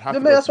go. That's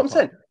what I'm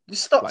saying. You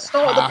start at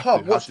the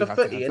pub, watch the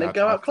footy, and then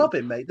go out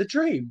clubbing, mate. The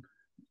dream.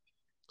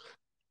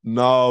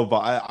 No,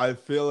 but I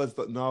feel as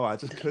that no, I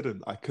just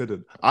couldn't. I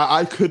could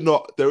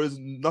not. There is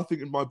nothing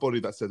in my body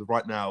that says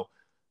right now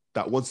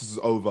that once this is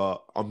over,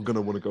 I'm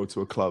gonna want to go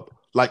to a club.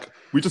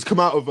 We just come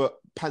out of a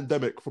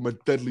pandemic from a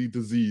deadly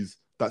disease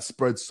that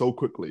spreads so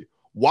quickly.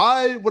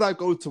 Why would I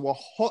go to a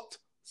hot,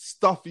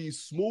 stuffy,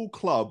 small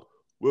club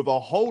with a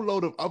whole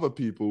load of other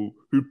people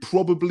who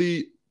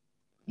probably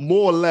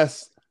more or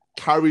less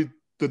carried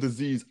the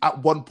disease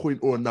at one point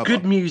or another.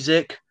 Good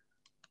music,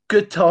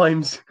 good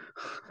times,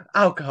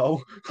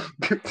 alcohol.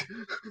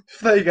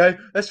 There you go.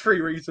 That's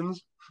 3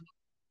 reasons.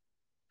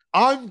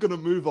 I'm going to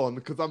move on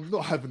because I'm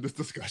not having this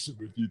discussion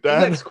with you,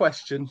 Dan. Next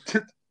question.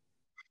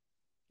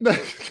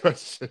 Next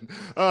question.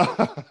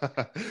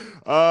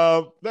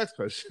 Next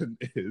question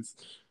is,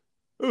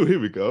 here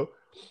we go.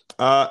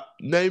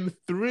 Name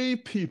 3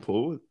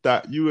 people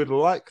that you would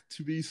like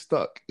to be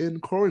stuck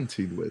in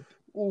quarantine with.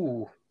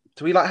 Ooh.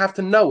 Do we like have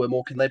to know them,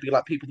 or can they be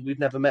like people that we've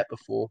never met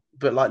before?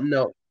 But like,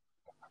 no.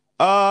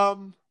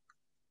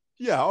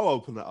 Yeah, I'll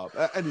open that up.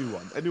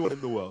 Anyone in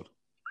the world,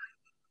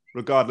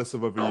 regardless of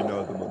whether you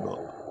know them or not.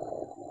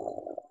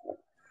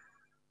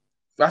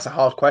 That's a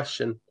hard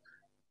question.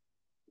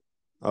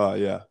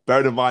 Yeah.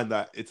 Bearing in mind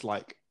that it's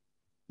like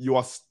you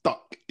are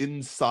stuck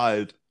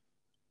inside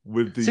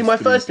with these. See, my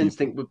first people.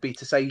 instinct would be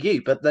to say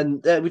you, but then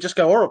it would just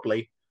go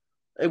horribly.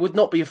 It would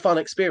not be a fun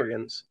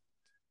experience.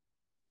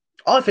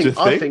 I think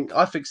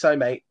so,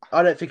 mate.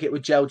 I don't think it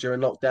would gel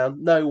during lockdown.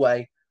 No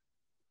way.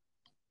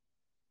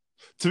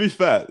 To be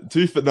fair,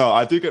 no,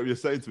 I do get what you're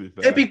saying. To be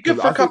fair, it'd be good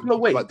for a couple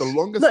of weeks. Like the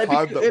longest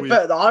time that we.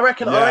 But I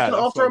reckon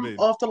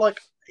after like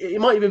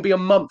it might even be a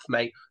month,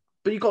 mate.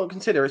 But you got to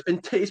consider it's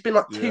been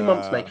like 2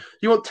 months, mate.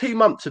 You want 2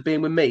 months of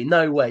being with me?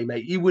 No way,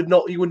 mate. You would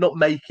not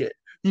make it.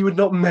 You would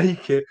not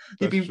make it.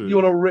 You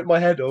want to rip my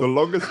head off. The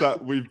longest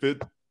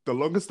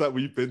that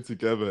we've been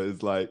together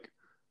is like.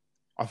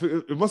 I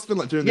think it must have been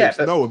like during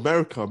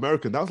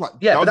American. That was like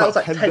that was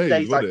like 10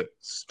 days like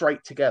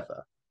straight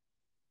together.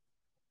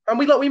 And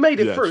we made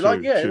it through.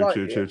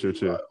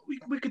 True.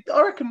 We could.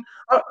 I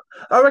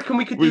reckon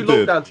we could do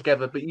lockdown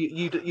together, but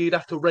you'd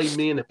have to rein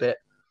me in a bit.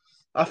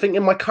 I think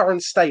in my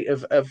current state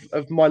of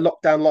my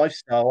lockdown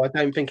lifestyle, I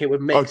don't think it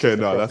would mix. Okay,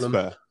 no, that's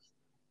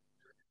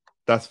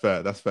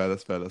fair. That's fair.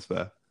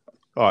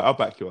 All right, I'll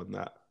back you on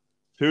that.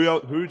 Who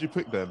would you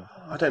pick then?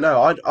 I don't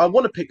know. I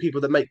want to pick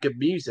people that make good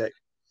music.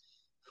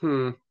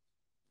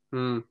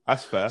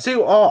 That's fair. See,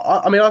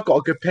 I mean, I've got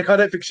a good pick. I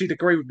don't think she'd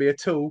agree with me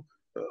at all.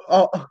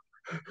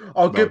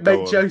 Our good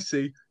mate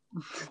Josie.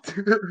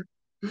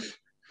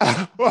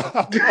 I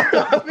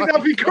think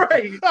that'd be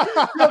great.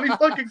 That'd be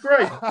fucking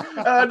great.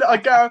 And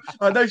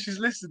I know she's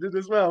listening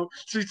as well.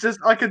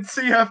 I can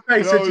see her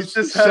face when she's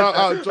just heard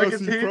that.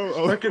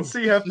 I can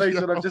see her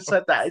face when I've just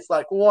said that. It's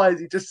like, why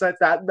has he just said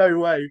that? No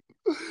way.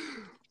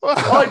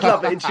 I'd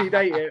love it and she'd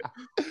hate it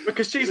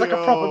because she's like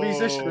a proper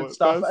musician and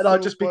stuff, and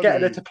I'd just be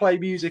getting her to play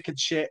music and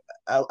shit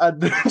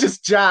and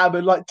just jam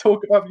and like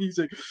talk about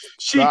music.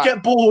 She'd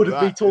get bored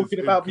of me talking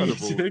about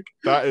music.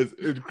 That is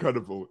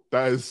incredible.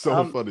 That is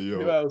so funny,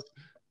 yo. Who else?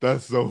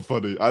 That's so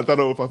funny. I don't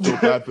know if I feel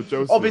bad for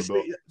Josie.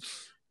 Obviously.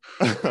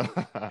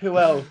 Who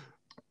else?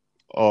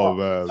 Oh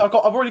man. I've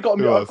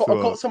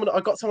got someone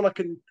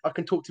I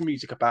can talk to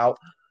music about.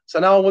 So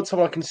now I want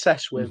someone I can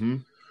sesh with. Mm-hmm.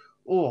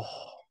 Oh.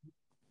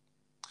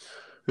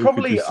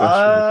 Probably,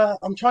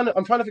 I'm trying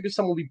to think of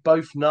someone we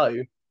both know.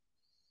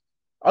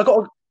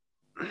 It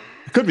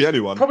could be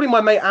anyone. Probably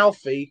my mate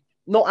Alfie,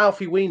 not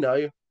Alfie we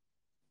know.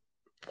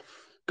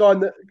 Guy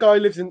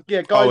lives in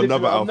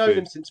I've known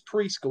him since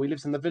preschool. He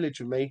lives in the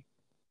village with me.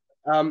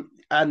 And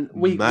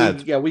we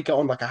get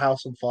on like a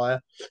house on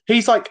fire.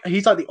 He's like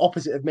the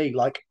opposite of me.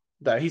 Like,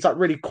 though he's like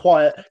really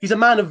quiet. He's a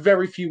man of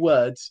very few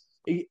words.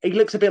 He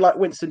looks a bit like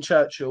Winston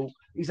Churchill.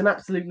 He's an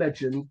absolute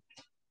legend.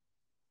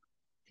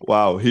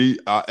 Wow,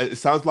 it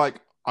sounds like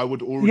I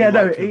would already. Yeah,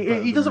 no,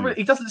 he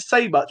doesn't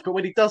say much, but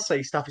when he does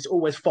say stuff, it's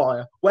always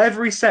fire.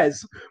 Whatever he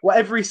says,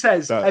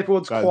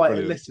 everyone's quiet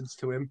and listens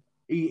to him.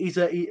 He's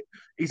a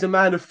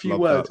man of few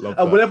words.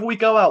 And whenever we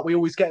go out, we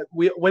always get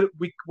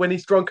when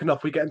he's drunk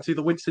enough, we get him to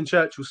the Winston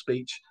Churchill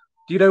speech.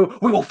 Do you know,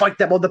 we will fight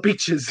them on the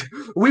beaches.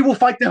 We will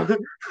fight them.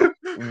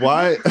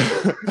 Why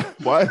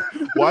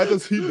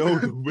does he know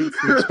the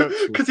Winston Churchill?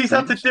 Because he's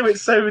had to do it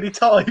so many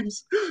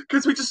times.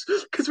 Because we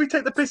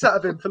take the piss out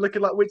of him for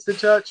looking like Winston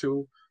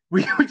Churchill.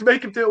 We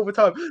make him do it all the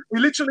time. We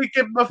literally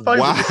give him a phone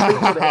with a switch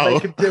on it and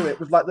make him do it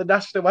with like the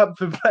national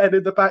anthem playing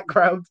in the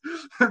background.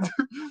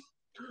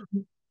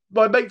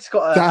 My mate's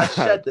got a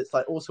shed that's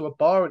like also a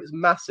bar and it's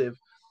massive.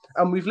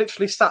 And we've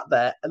literally sat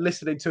there and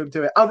listening to him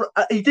do it.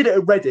 He did it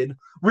at Reading.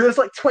 There's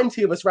like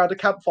 20 of us around a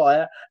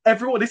campfire.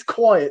 Everyone is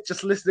quiet,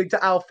 just listening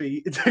to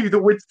Alfie do the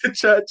Winston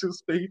Churchill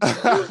speech.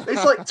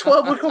 It's like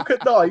 12 o'clock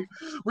at night.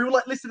 We were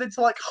like listening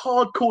to like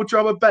hardcore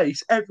drum and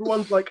bass.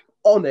 Everyone's like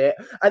on it.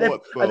 And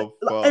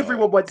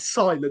everyone went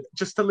silent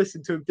just to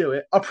listen to him do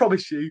it. I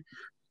promise you.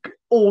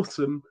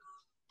 Awesome.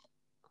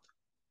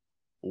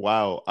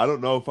 Wow, I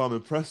don't know if I'm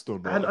impressed or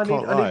not. I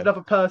need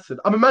another person.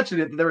 I'm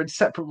imagining that they're in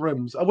separate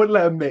rooms. I wouldn't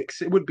let them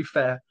mix. It wouldn't be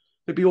fair.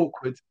 It'd be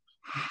awkward.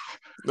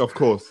 Of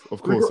course.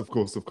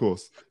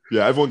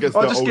 Yeah, everyone gets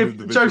their own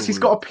individual Josie's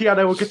got a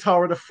piano, a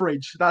guitar, and a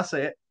fridge. That's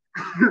it.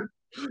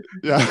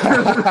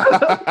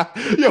 Yeah.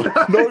 Yo,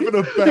 not even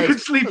a bed. You can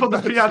sleep on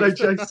the piano,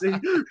 Josie.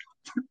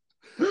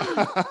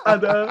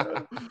 And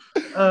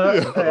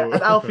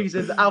Alfie's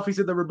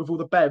in the room with all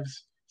the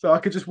bevs. so I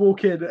could just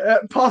walk in,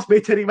 pass me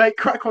a tinny, mate,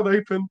 crack one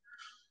open.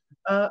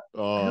 Who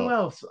Oh,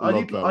 else?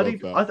 love that, love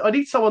that. I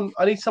need someone.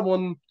 I need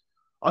someone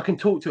I can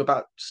talk to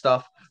about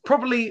stuff.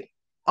 Probably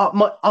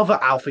my other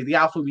Alfie, the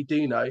Alfie we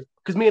do know,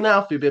 because me and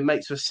Alfie have been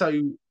mates for so.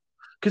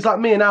 Because like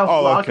me and Alfie,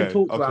 Oh, like, I can okay,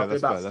 talk to okay, Alfie that's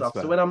about fair, that's stuff.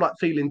 So fair. when I'm like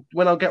feeling,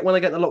 when I get the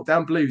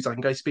lockdown blues, I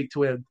can go speak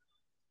to him.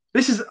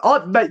 This is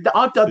I mate.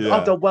 I've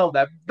Yeah. done well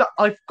there.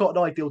 I've got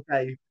an ideal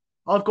day.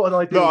 I've got an No,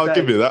 ideal I'll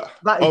give day. you that.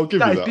 That is I'll give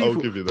that you is that. I'll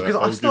beautiful give you because that.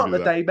 I I'll give start you the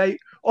that. day, mate.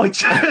 I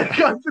just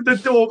go to the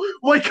door,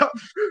 wake up,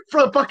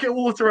 throw a bucket of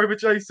water over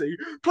Josie,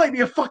 play me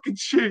a fucking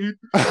tune,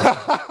 play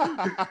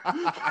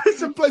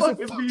some Play some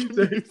fucking fucking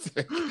music,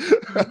 music.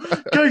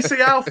 go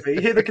see Alfie,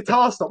 hear the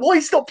guitar stop. Why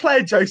you stop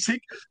playing,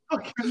 Josie?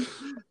 Fucking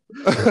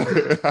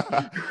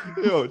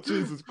Yo,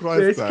 Jesus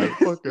Christ, this. man.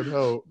 Fucking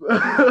hell.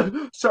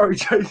 Sorry,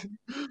 Josie.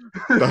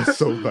 That's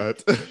so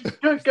bad.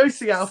 Go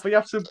see Alfie,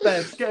 have some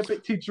bevs, get a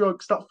bit too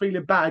drunk, start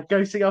feeling bad,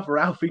 go see other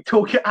Alfie,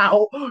 talk it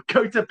out,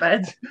 go to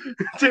bed,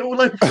 do it all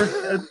over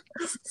again.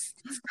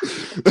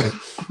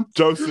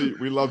 Josie,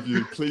 we love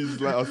you.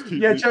 Please let us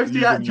keep Yeah, using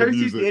your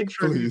Josie's the music,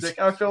 intro please. music.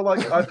 I feel like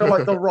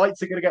the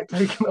rights are gonna get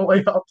taken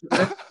away after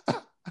this.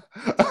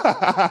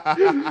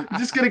 I'm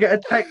just gonna get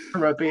a text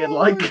from her being Oh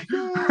like, my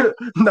God.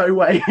 "No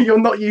way, you're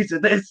not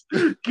using this.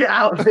 Get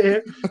out of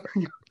here."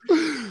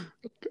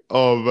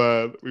 Oh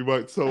man, we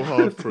worked so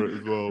hard for it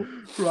as well.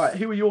 Right,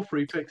 who are your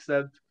 3 picks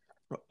then?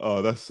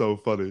 Oh, that's so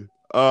funny.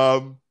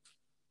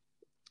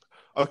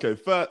 Okay,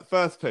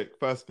 first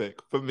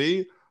pick. For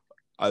me,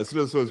 as soon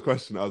as I saw this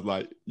question, I was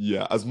like,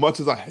 yeah. As much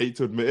as I hate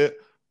to admit it,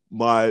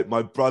 my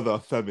brother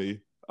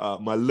Femi,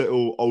 my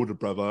little older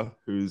brother,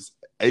 who's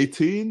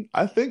 18,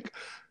 I think.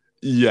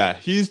 Yeah,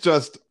 he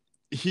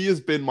has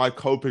been my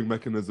coping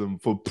mechanism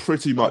for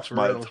pretty Oh, much for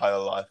my real. entire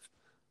life.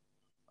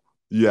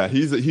 Yeah,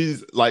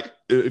 he's like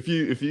if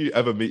you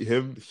ever meet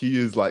him, he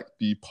is like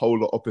the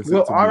polar opposite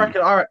Well, to me.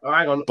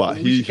 hang on. But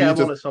We should get he him on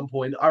just at some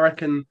point. I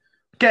reckon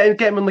get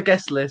him on the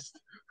guest list.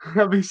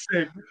 That'd be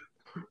sick.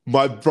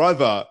 my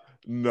brother.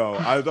 No,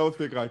 I don't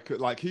think I could.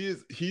 Like he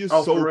is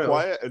Oh, for so real.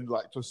 quiet and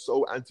like just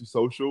so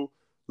antisocial.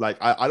 Like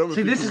I don't See,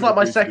 think this he is would like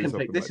my agree to do second pick.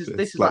 something like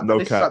this. Like no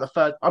This is like cap. the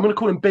third. I'm gonna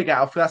call him Big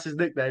Alf. That's his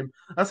nickname.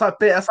 That's like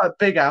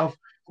Big Alf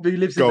who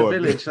lives in the Go on,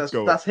 village. go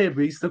on. That's him.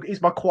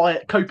 He's my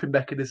quiet coping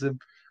mechanism.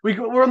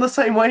 We're on the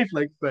same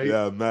wavelength, mate.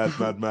 Yeah,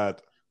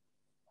 mad.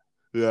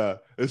 Yeah,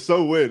 it's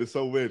so weird. It's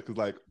so weird because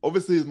like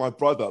obviously he's my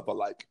brother, but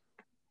like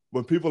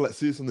when people like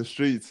see us on the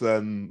streets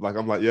and like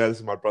I'm like, yeah, this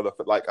is my brother.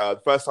 But like the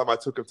first time I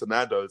took him to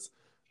Nando's,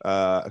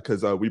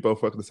 because we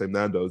both work at the same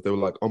Nando's, they were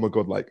like, oh my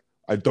God, like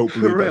I don't For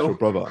believe that's your real.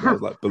 brother. And I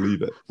was like,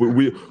 believe it.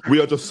 We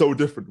are just so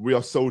different. We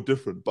are so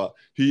different. But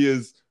he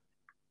is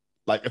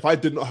like, if I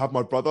did not have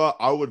my brother,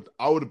 I would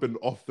have been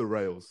off the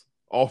rails.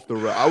 Off the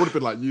rail. I would have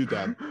been like you,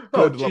 Dan. Could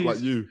Oh ended up like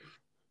jeez. you.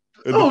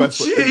 In the Oh best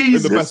way, in the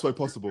Jesus. best way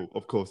possible,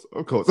 of course.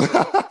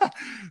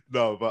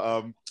 No,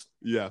 but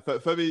yeah,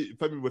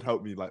 Femi would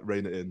help me like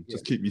rein it in,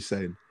 just keep me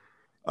sane.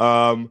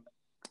 Um,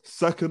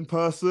 Second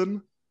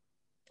person,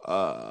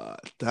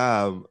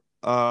 damn,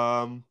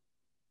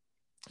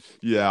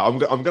 yeah, I'm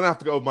gonna have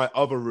to go with my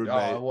other Oh,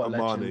 roommate, what a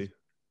legend. Amani.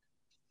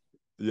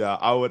 Yeah,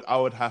 I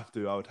would have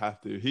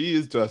to. He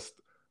is just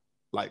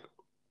like,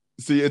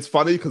 see, it's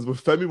funny because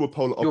with Femi we're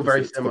polar You're very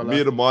opposites, but me similar.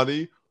 and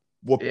Amani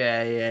were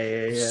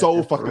Yeah,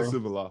 so fucking definitely.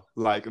 similar.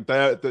 Like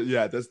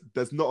yeah,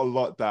 there's not a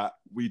lot that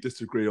we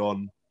disagree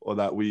on or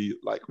that we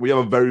like. We have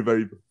a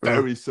Mm.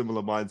 very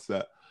similar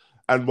mindset,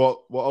 and we're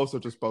also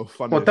just both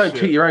funny Well, as don't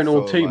toot shit. your own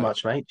horn So too like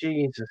much, mate.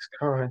 Jesus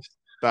Christ.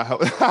 that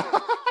helps.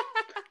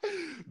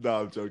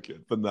 No, I'm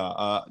joking, but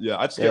nah, yeah,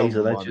 I just Yeah, get he's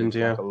on a with Money legend,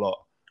 yeah. like a lot.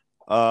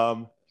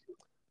 Um,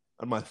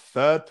 and my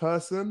third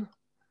person,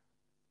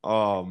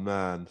 oh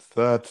man, So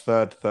third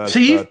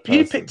you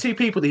picked person. 2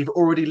 people that you've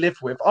already lived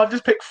with. I've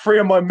just picked 3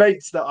 of my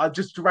mates that I'm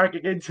just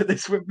dragging into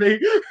this with me.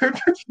 Do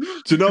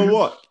you know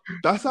what?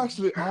 That's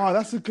actually,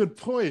 that's a good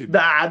point.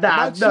 Am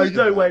I cheating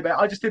No way, then? mate.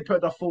 I just didn't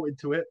put enough thought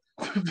into it.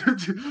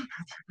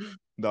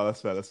 No,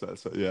 that's fair. That's fair.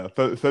 Yeah,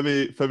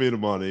 Femi and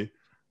Amani.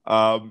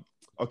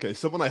 Okay,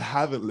 someone I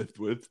haven't lived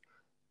with.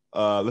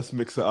 Let's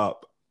mix it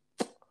up.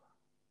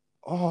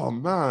 Oh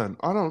man,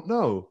 I don't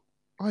know.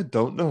 I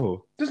don't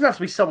know. Doesn't have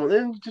to be someone. It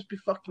can just be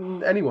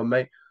fucking anyone,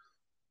 mate.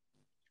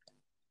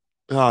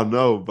 Oh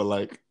no, but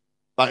like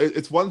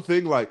it's one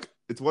thing. Like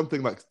it's one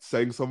thing. Like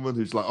saying someone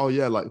who's like, oh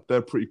yeah, like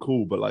they're pretty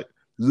cool, but like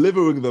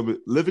living with I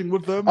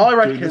them during this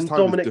reckon time is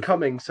Dominic different.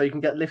 Cummings, so you can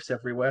get lifts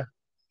everywhere.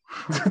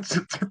 How Who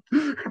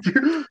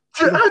the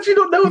do you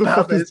not know who the about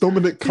fuck is this?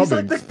 Dominic He's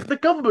like Cummings? the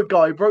government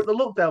guy who broke the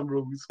lockdown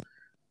rules.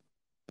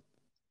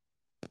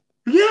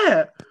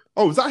 Yeah.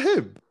 Oh, is that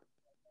him?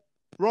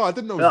 Right, I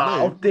didn't know his Oh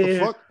name. What the dear.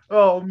 fuck?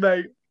 Oh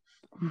mate.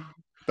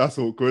 That's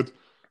awkward.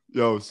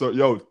 Yo,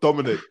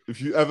 Dominic,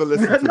 if you ever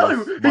listen to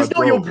No, this, my he's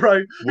not your bro,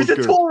 bro. we're He's a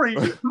good. Tory.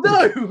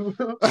 No.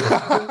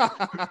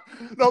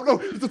 No,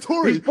 he's a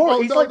Tory.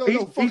 Oh no,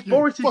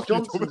 Boris fuck you,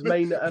 Johnson's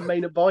Dominic.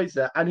 main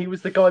advisor, and he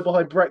was the guy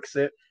behind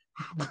Brexit.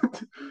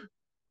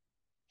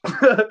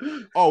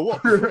 Oh,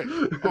 what prick!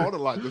 Oh, I don't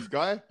like this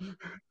guy.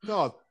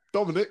 No,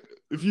 Dominic,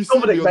 If you see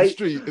me Dominic, on the mate,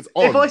 street, it's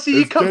if on. I see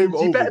you It's coming, game you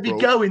over, better be bro.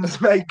 going,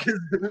 mate. 'Cause...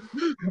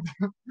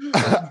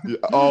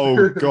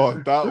 Oh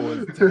god, that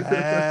was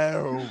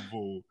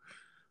terrible.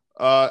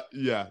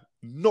 Yeah,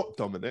 not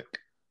Dominic.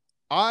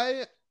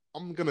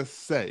 I'm gonna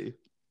say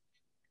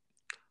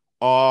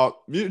our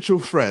mutual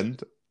friend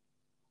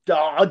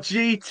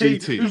GT.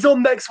 GT. He's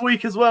on next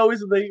week as well,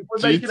 isn't he?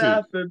 We're making it GT.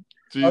 happen.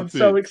 I'm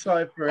so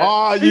excited for it.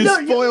 Ah, you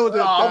spoiled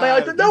it. Oh,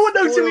 man, Dan. no You one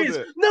knows who he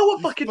spoiled is. it. No one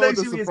You fucking spoiled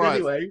knows the who he is surprise.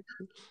 anyway.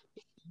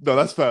 No,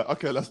 that's fair.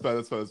 Okay, that's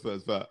fair.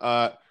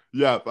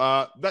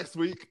 Yeah, next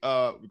week,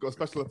 we've got a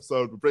special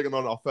episode. We're bringing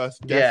on our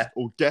first guest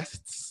or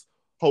guests,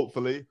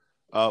 hopefully.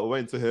 We're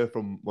waiting to hear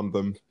from one of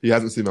them. He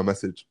hasn't seen my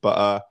message.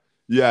 But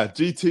yeah,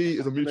 GT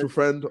is a mutual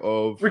friend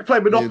of. We play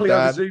Monopoly me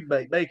and over Dan. Zoom,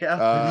 mate. Make it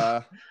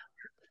happen.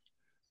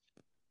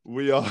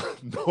 We are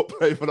not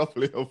playing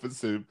Monopoly over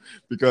Zoom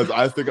because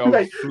I think I'll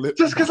flip.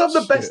 Just because I'm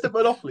the best at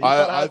Monopoly, you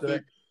can't handle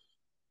it.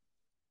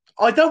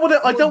 I don't want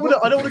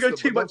to go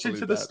too much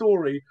into the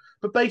story,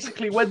 but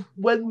basically, when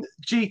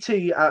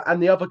GT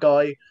and the other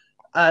guy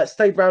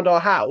stayed around our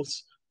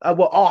house,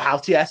 our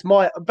house, yes,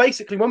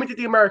 basically when we did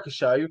the America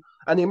show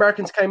and the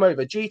Americans came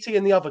over, GT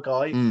and the other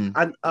guy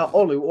and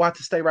Olu had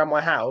to stay around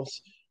my house,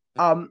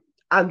 and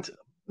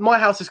my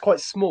house is quite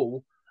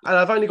small, and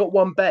I've only got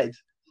one bed,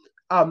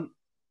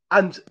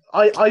 and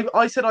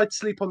I said I'd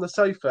sleep on the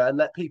sofa and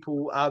let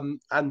people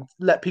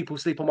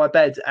sleep on my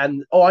bed,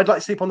 and I'd like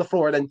to sleep on the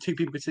floor and then two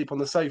people could sleep on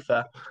the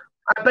sofa.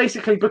 And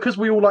basically, because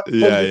we all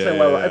bonded so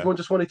well, everyone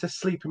just wanted to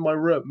sleep in my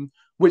room,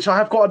 which I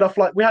have got enough.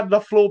 Like we had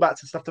enough floor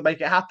mats and stuff to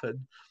make it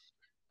happen.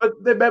 But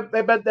they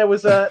meant there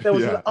was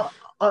an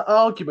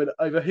argument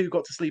over who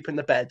got to sleep in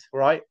the bed,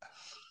 right?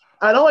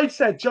 And I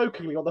said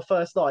jokingly on the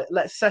first night,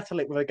 let's settle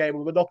it with a game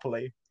of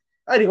Monopoly.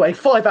 Anyway,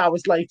 5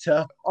 hours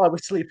later, I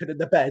was sleeping in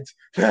the bed.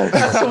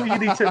 That's all you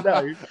need to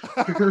know.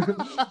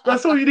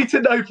 That's all you need to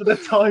know for the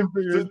time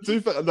being.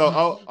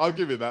 No, I'll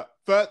give you that.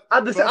 I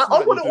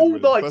won it all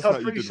night,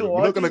 I'm pretty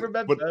sure. I don't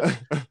remember.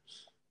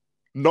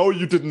 No,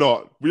 you did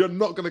not. We are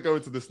not going to go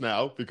into this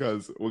now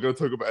because we're going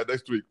to talk about it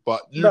next week.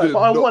 But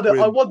I won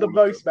the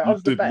most, man. I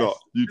was the best.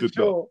 You did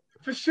not.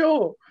 For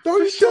sure. No,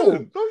 you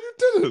didn't. No, you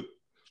didn't.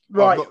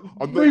 Right.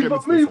 I'm not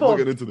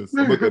getting into this.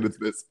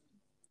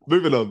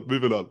 Moving on.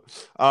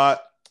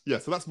 Yeah,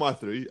 so that's my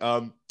three.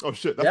 Oh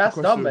shit, that's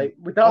the question. Done, mate.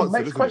 We're done.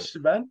 Next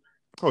question, man.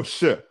 Oh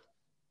shit.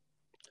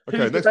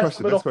 Okay, next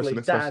question.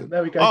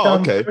 There we go. Oh,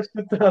 done. okay.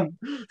 Done.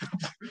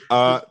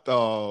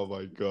 Oh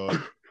my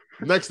god.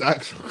 Next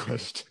actual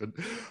question.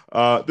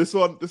 This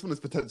one is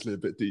potentially a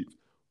bit deep.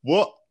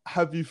 What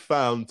have you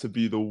found to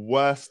be the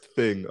worst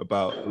thing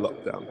about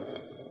lockdown?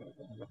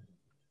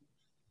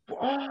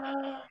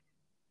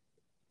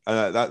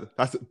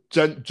 That's a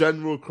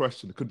general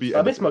question. It could be.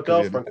 I miss my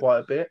girlfriend quite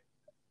a bit.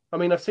 I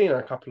mean, I've seen her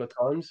a couple of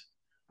times.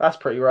 That's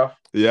pretty rough.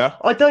 Yeah.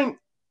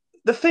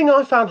 The thing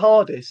I found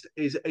hardest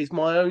is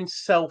my own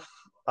self.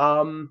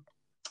 I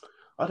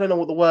don't know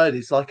what the word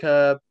is. Like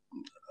not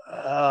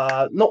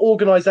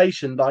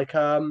organization. Like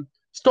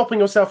stopping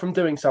yourself from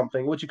doing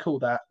something. What do you call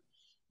that?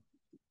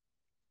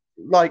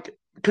 Like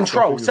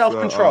control,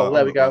 self-control.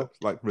 There we go.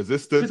 Like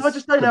resistance. Because I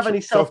just don't have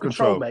any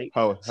self-control, mate.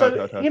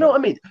 You know what I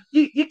mean?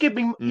 You give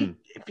me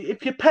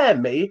if you pair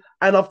me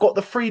and I've got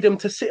the freedom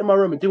to sit in my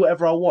room and do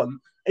whatever I want,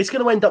 it's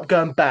going to end up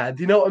going bad.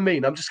 You know what I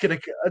mean? I'm just gonna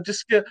do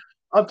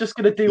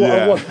what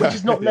I want, which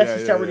is not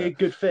necessarily a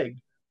good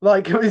thing.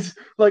 Like it's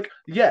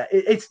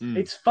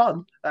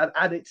fun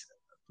and it's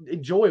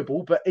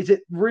enjoyable, but is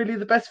it really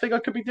the best thing I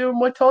could be doing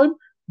my time?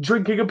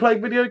 Drinking and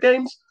playing video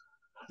games?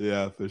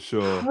 Yeah, for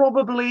sure.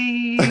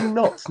 Probably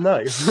not.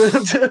 No.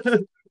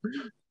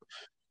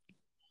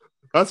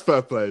 That's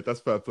fair play.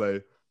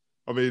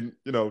 I mean,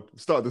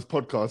 started this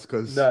podcast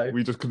because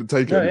we just couldn't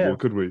take it anymore,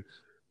 could we?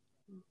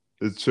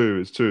 It's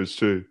true.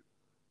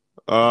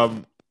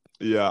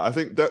 Yeah, I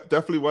think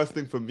definitely worst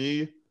thing for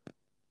me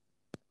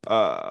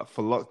for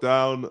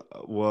lockdown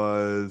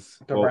was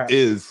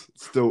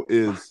still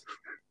is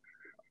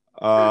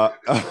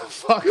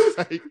fuck's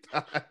sake,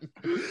 Dan.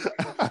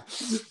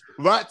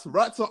 Rats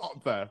are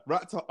up there,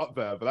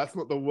 but that's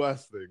not the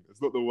worst thing.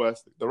 It's not the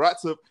worst thing. The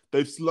rats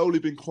they've slowly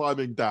been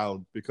climbing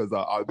down because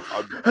I'm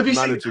have you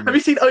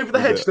seen Over the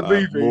Hedge, the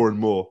movie? More and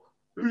more.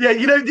 Yeah,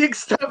 the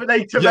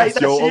Exterminator, yes,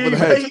 mate. Over the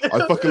Hedge.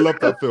 I fucking love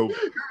that film.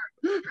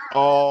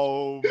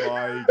 Oh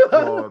my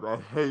god, I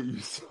hate you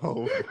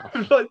so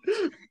much.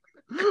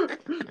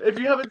 If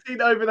you haven't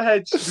seen Over the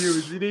Hedge,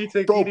 viewers, you need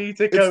to go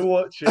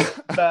watch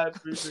it. Bad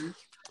movie.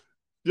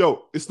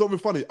 Yo, it's not even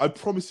funny. I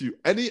promise you,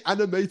 any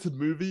animated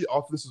movie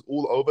after this is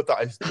all over that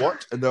I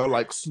watch and they're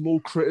like small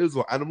critters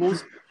or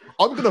animals,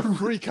 I'm gonna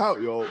freak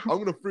out, yo. I'm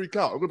gonna freak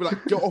out. I'm gonna be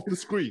like, get off the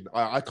screen.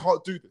 I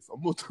can't do this.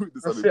 I'm not doing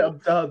this anymore. I'm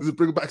done. This is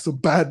bringing back some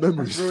bad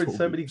memories. I've ruined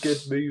so many good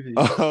movies.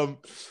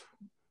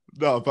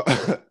 No,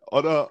 but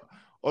on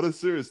a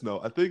serious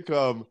note, I think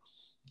I think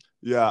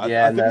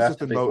it's just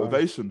been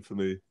motivation for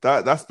me.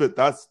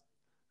 That's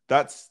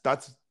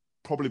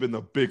probably been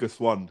the biggest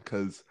one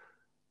because,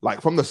 like,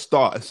 from the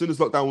start, as soon as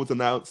lockdown was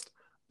announced,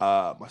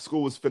 my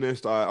school was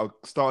finished. I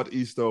started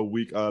Easter a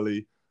week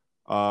early.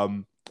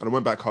 And I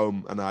went back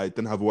home and I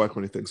didn't have work or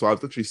anything. So I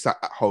was literally sat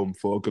at home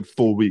for a good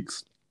 4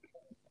 weeks.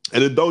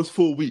 And in those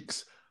 4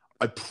 weeks,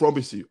 I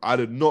promise you, I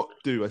did not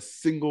do a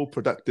single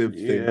productive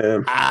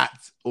thing at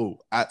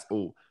all. At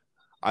all.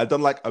 I'd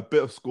done like a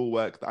bit of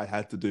schoolwork that I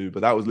had to do,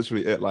 but that was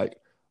literally it. Like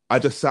I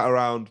just sat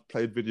around,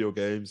 played video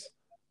games,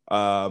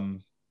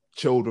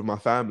 chilled with my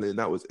family, and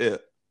that was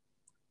it.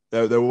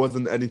 There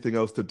wasn't anything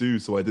else to do,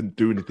 so I didn't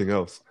do anything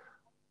else.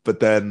 But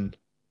then,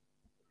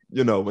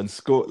 you know, when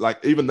school,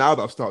 like even now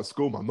that I've started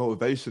school, my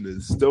motivation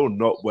is still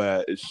not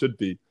where it should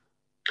be.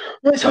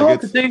 Well, it's Like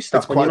hard to do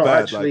stuff when you're not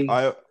bad. actually.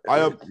 Like I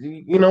am.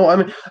 You know what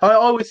I mean? I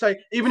always say,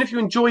 even if you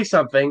enjoy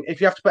something,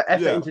 if you have to put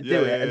effort into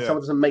do it, and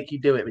someone doesn't make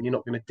you do it, then you're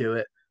not going to do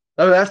it.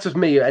 I mean, that's just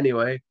me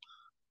anyway.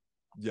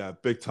 Yeah,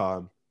 big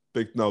time.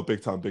 Big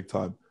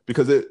time.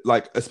 Because it,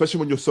 like, especially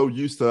when you're so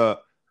used to,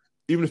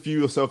 even if you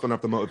yourself don't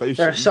have the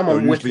motivation, there's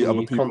someone usually whipping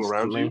other you people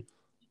constantly. around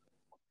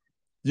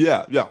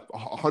you. Yeah,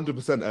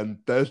 100%. And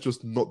there's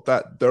just not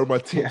that. There are my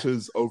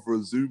teachers over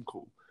a Zoom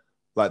call.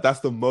 Like, that's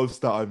the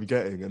most that I'm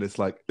getting. And it's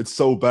like, it's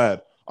so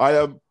bad.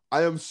 I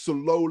am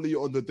slowly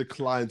on the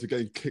decline to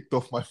getting kicked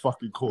off my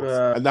fucking course.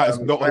 And that is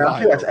not a lie. I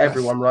think that's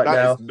everyone right now.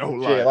 That is no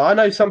lie. Like, I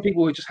know some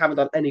people who just haven't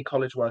done any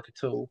college work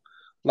at all.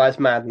 Like, it's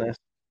madness.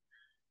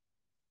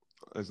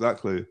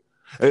 Exactly.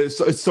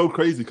 It's so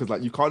crazy because,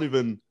 like, you can't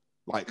even,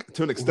 like,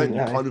 to an extent,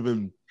 you can't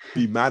even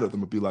be mad at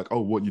them and be like,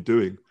 oh, what are you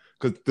doing?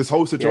 Because this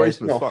whole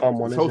situation is fucked.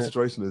 This whole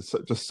situation is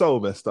just so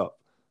messed up.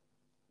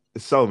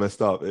 It's so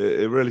messed up.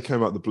 It really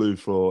came out the blue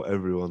for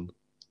everyone.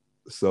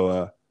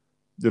 So,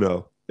 you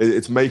know,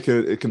 it can make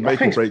or break you. I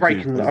think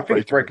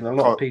it's breaking a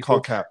lot of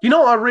people. You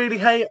know what I really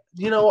hate?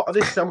 You know what?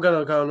 I'm going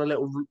to go on a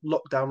little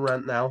lockdown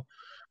rant now.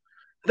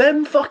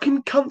 Them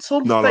fucking cunts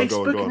on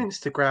Facebook and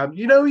Instagram.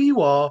 You know who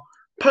you are,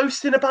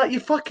 posting about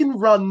your fucking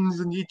runs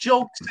and your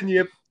jogs and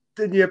your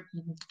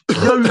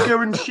yoga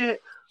and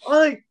shit.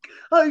 I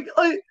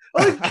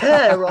don't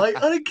care, right? I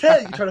don't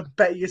care you're trying to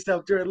better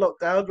yourself during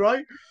lockdown,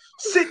 right?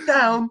 Sit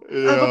down,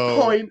 have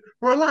a pint,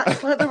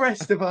 relax like the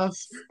rest of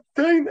us.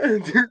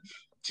 Don't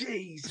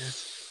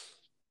Jesus.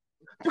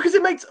 Because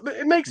it makes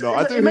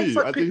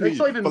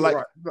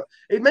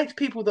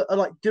people that are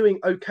like doing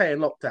okay in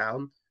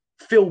lockdown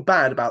feel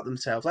bad about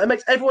themselves. Like, it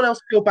makes everyone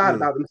else feel bad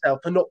about themselves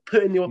for not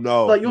putting you're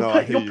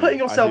putting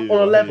yourself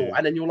on a level,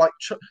 and then you're like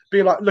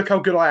being like, look how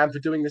good I am for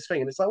doing this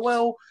thing, and it's like,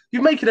 well,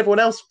 you're making everyone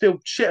else feel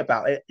shit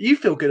about it. You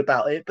feel good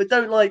about it, but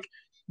don't like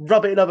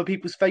rub it in other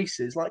people's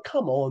faces. Like,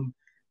 come on.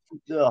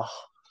 Ugh.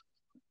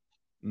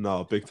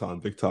 No, big time.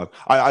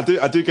 I do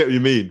get what you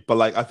mean, but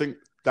like I think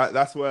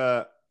that's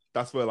where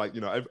like,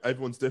 you know,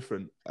 everyone's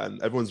different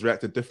and everyone's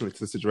reacted differently to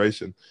the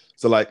situation.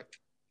 So like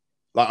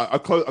a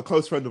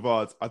close friend of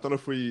ours, I don't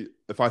know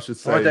if I should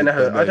say. I don't know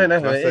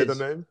who it is.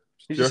 The name?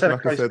 You just said a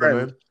close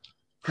friend.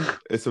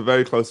 It's a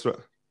very close friend.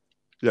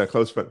 Yeah,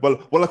 close friend.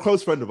 Well, a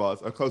close friend of ours,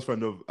 a close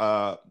friend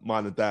of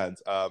mine and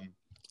Dan's.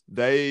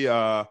 They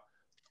that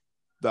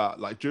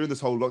like during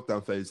this whole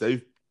lockdown phase,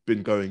 they've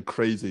been going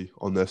crazy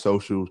on their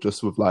socials,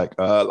 just with like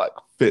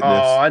fitness.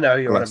 Oh, I know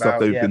you're like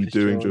stuff they've been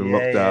doing during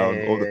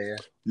lockdown.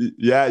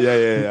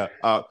 Yeah.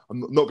 I'm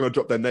not going to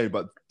drop their name,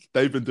 but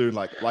they've been doing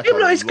like. Yeah,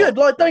 no, it's good.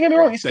 Like, don't get me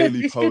wrong, it's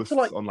good to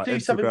like on, like, do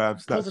Instagram,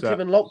 something positive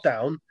in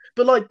lockdown.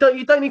 But like,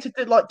 you don't need to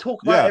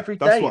talk about it every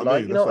day.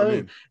 Like, you know what I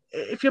mean?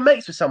 If you're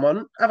mates with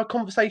someone, have a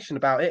conversation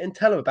about it and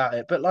tell them about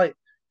it. But like,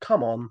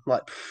 come on,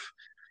 like.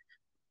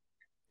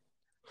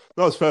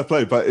 No, it's fair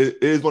play, but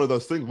it is one of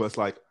those things where it's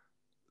like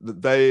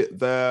they're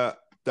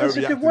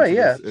reacting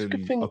to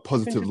this in a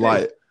positive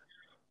light,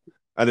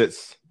 and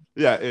it's.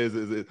 Yeah, it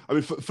is. I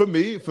mean,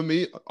 for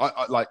me,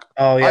 I like.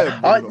 Oh yeah,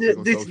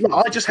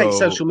 I just hate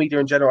social media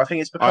in general. I think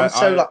it's become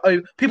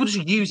people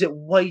just use it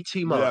way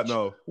too much. Yeah,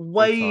 no,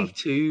 way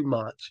too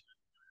much.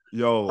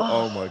 Yo,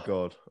 oh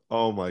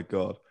my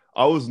god!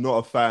 I was not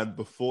a fan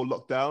before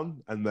lockdown,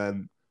 and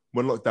then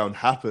when lockdown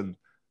happened,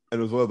 and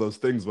it was one of those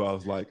things where I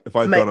was like, if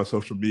I go on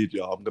social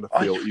media, I'm gonna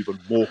feel even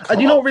more. And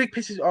you know what really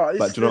pisses?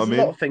 Like, do you know what I mean?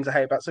 A lot of things I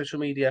hate about social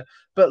media,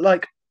 but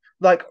like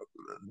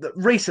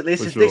recently,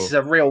 this is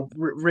a real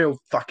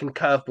fucking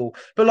curveball.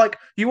 But like,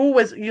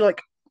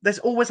 there's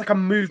always like a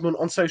movement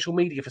on social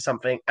media for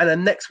something, and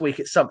then next week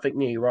it's something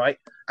new, right?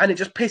 And it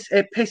just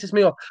pisses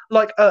me off.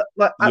 Like at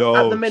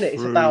the minute,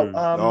 it's about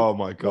oh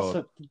my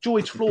god,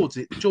 George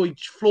Floyd,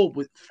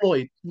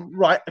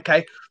 right?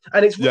 Okay,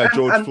 and it's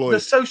George Floyd. The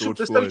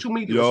social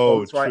media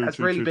response, right, has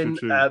really been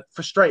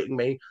frustrating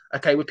me.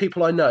 Okay, with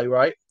people I know,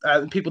 right,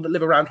 people that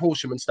live around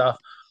Horsham and stuff,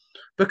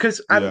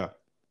 because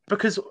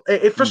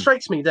it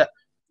frustrates me that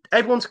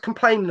everyone's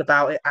complaining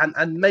about it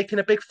and making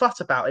a big fuss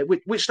about it,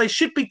 which they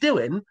should be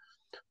doing,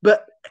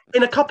 but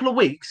in a couple of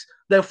weeks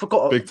they'll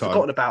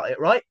forgotten about it,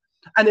 right?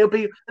 And it'll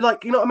be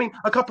like, you know what I mean?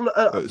 A couple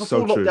of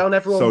before lockdown,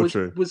 everyone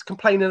was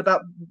complaining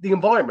about the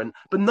environment,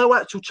 but no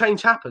actual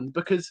change happened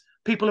because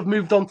people have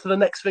moved on to the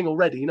next thing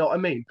already. You know what I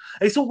mean?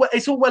 It's all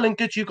well and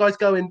good you guys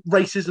going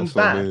racism's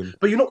bad,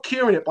 but you're not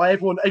curing it by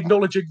everyone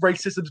acknowledging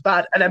racism's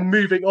bad and then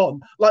moving on.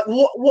 Like,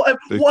 what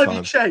have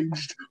you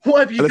changed?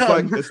 What have you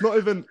done? Like, it's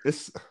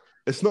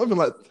not even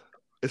like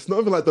it's not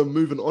even like they're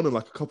moving on in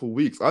like a couple of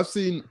weeks. I've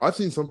seen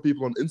some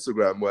people on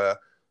Instagram where,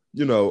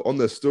 on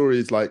their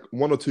stories, like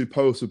one or two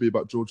posts would be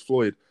about George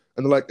Floyd.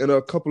 And they're like, in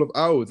a couple of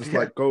hours, it's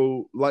like,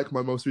 go like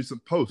my most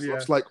recent post. Yeah. I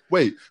was like,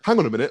 wait, hang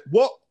on a minute.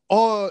 What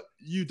are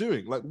you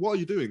doing? Like, what are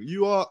you doing?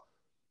 You are,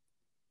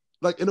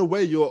 like, in a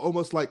way, you're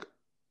almost like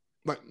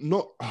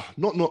not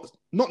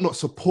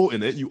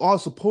supporting it. You are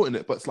supporting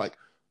it, but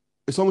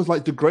it's almost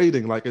like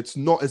degrading. Like, it's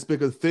not as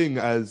big a thing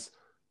as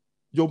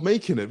you're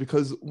making it,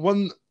 because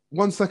one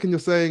second you're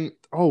saying,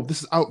 oh,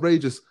 this is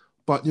outrageous,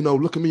 but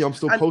look at me, I'm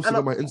still posting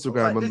on my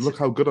Instagram, and look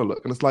how good I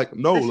look. And it's like,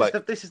 no,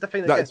 this is the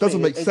thing that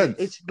doesn't make sense.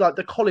 It's like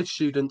the college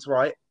students,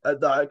 right?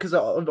 Because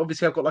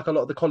obviously I've got like a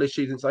lot of the college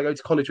students I go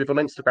to college with on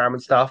Instagram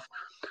and stuff.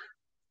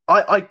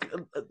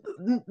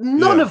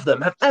 None of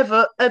them have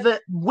ever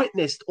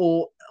witnessed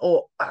or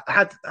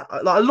had,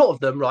 like, a lot of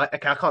them, right?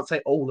 Okay, I can't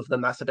say all of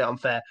them. That's a bit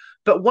unfair,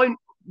 but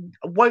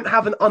won't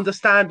have an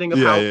understanding of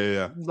how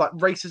like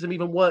racism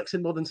even works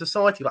in modern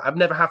society. Like, I've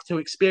never have to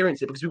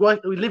experience it, because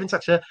we live in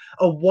such a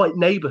white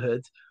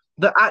neighborhood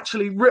that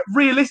actually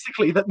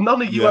realistically that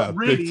none of you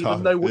really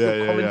even know what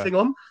you're commenting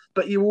on.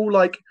 But you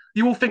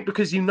all think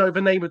because you know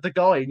the name of the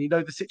guy and you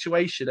know the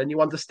situation and you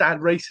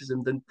understand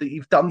racism, then that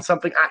you've done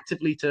something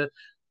actively to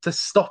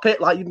stop it.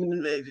 Like,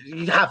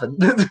 you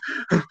haven't.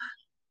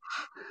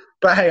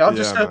 But hey, I'm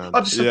just a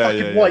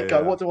fucking white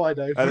guy. What do I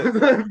know?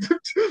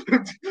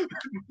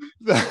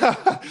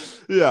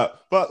 Yeah,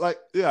 but I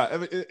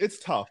mean, it's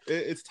tough.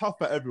 It's tough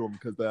for everyone,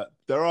 because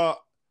there are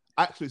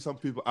actually some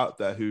people out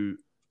there who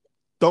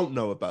don't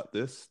know about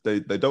this. They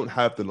don't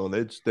have the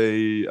knowledge.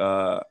 They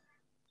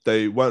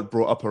weren't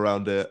brought up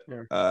around it.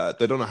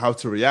 They don't know how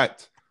to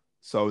react.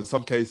 So in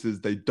some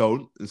cases they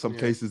don't. In some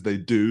cases they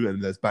do,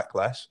 and there's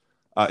backlash.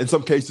 In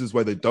some cases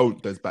where they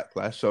don't, there's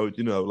backlash. So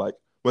like,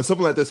 when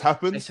something like this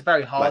happens, it's a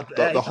very hard.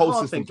 Like, the whole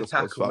system just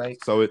goes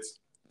fucked. So it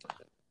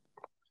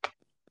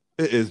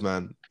is,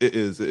 man. It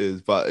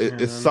is. But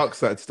it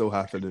sucks that it's still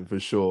happening, for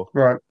sure.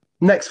 Right.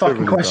 Next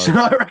fucking question.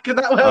 I reckon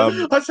that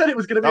one. I said it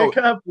was going to be a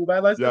curveball,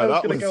 man. I said I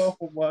was going to go off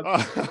on one.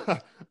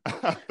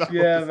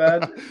 Man.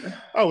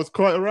 That was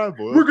quite a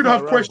ramble. We're going to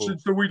have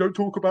questions so we don't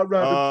talk about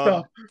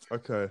random stuff.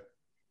 Okay.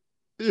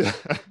 Yeah.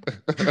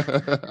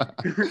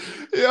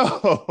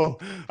 Yo.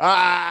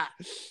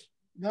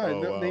 No,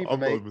 wow. I'm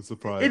not even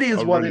surprised. It is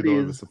I'm what really it not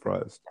is. Even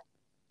surprised.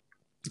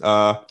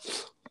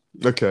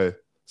 Okay.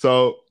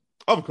 So,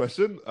 other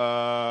question.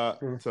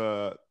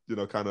 To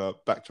kind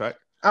of backtrack.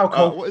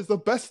 Alcohol. What is the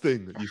best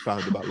thing that you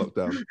found about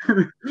lockdown?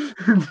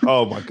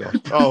 Oh my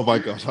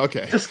god.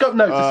 Okay.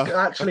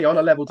 Actually, on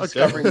a level,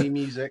 discovering new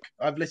music.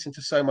 I've listened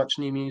to so much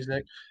new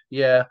music.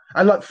 Yeah,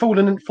 and like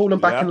fallen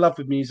back in love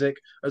with music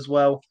as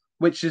well,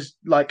 which is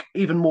like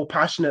even more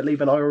passionately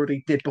than I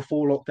already did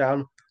before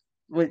lockdown.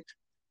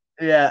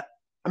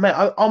 I mean,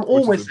 I'm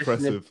always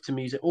listening to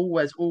music.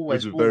 Always. Which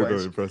is very,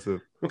 very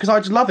impressive. Because I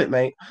just love it,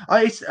 mate.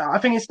 I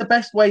think it's the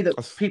best way that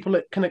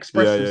people can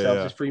express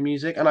themselves is through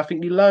music. And I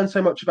think you learn so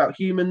much about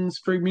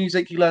humans through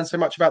music. You learn so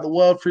much about the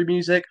world through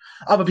music,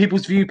 other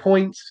people's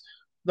viewpoints.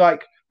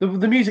 Like the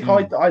music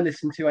I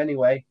listen to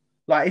anyway.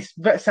 Like,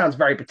 it sounds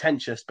very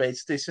pretentious, but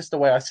it's just the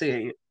way I see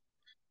it.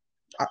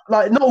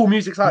 Like, not all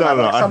music's like that.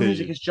 Like, some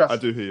music is just. I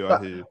do hear you. Like,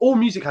 I hear you. All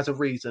music has a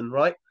reason,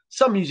 right?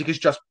 Some music is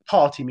just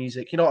party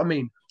music. You know what I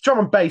mean? Drum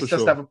and bass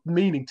doesn't have a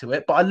meaning to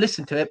it, but I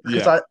listen to it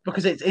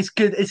because it's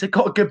good. It's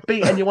got a good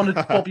beat, and you want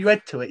to bob your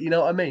head to it. You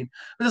know what I mean?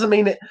 It doesn't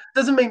mean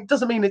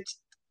it's.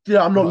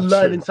 I'm not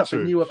learning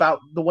something new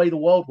about the way the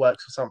world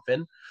works or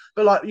something.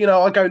 But like,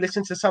 I go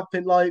listen to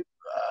something like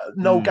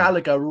Noel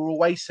Gallagher or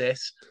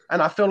Oasis,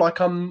 and I feel like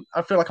I'm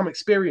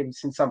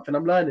experiencing something.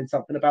 I'm learning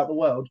something about the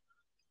world.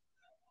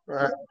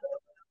 Right.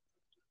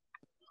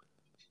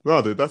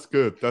 No, dude, that's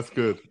good. That's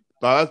good.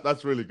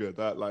 That's really good.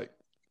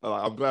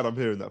 I'm glad I'm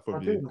hearing that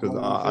from you, because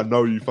I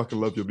know you fucking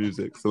love your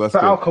music. So that's.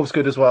 But good. Alcohol's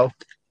good as well.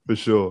 For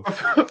sure.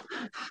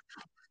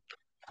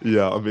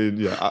 Yeah, I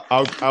mean,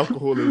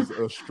 alcohol is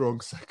a strong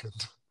second.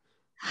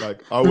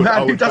 Like, I would.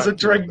 Man who doesn't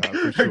drink,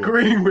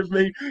 agreeing with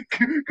me.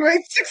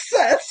 Great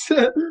success.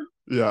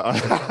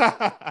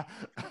 Yeah.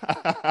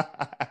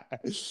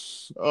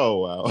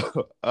 Oh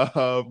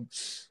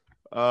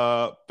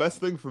wow. Best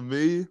thing for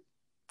me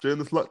during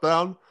this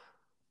lockdown.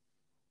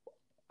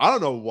 I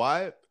don't know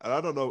why, and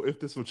I don't know if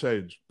this will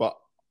change, but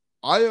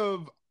I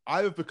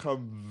have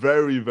become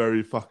very,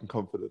 very fucking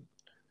confident.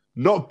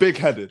 Not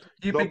big-headed.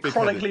 You've been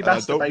chronically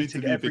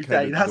masturbating every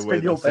day. That's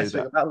been your best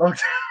thing about lockdown.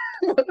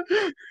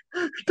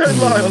 Don't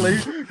lie, Ollie.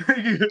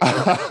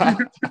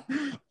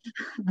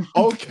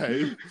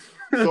 Okay,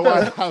 so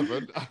I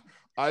haven't.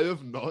 I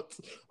have not.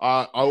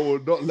 I will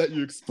not let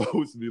you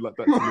expose me like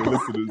that to your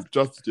listeners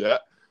just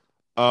yet.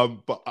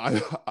 But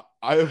I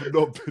have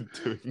not been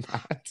doing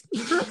that.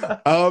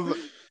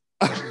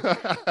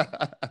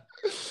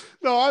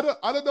 No, I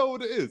don't know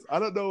what it is.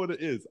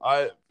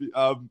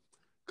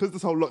 Because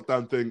this whole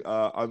lockdown thing,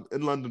 I'm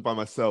in London by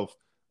myself,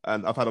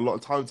 and I've had a lot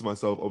of time to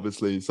myself,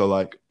 obviously. So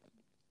like,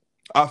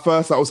 at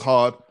first that was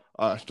hard.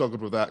 I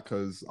struggled with that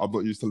because I'm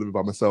not used to living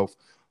by myself.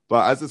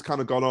 But as it's kind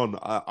of gone on,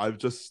 I've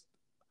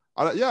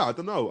I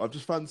don't know. I've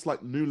just found this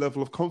like new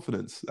level of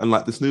confidence and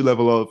like this new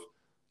level of,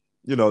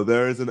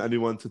 there isn't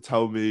anyone to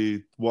tell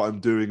me what I'm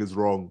doing is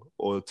wrong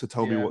or to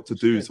tell me what to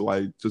do. good. So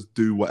I just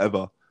do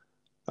whatever.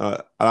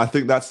 And I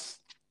think that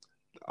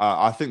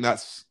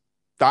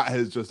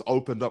has just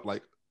opened up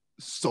like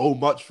so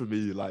much for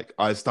me. Like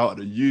I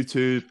started a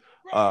YouTube.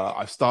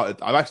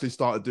 I've actually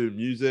started doing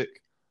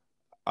music,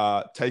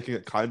 taking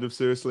it kind of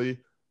seriously.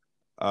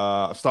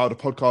 I've started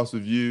a podcast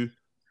with you.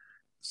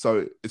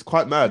 So it's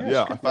quite mad.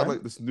 Yeah, I found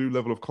like this new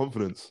level of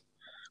confidence.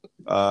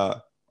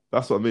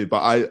 That's what I mean.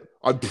 But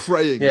I'm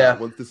praying that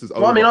once this is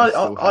over. Well, I mean,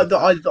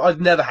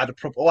 I've never had a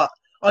problem. Well,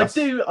 I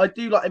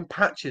do like in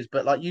patches,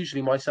 but like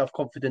usually my self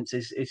confidence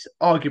is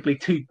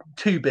arguably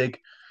too big.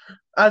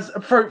 As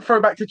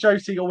throw back to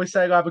Josie always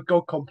saying I have a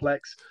god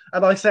complex,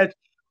 and I said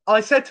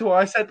to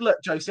her, look,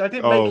 Josie, I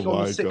didn't make you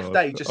on the sixth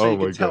day just so you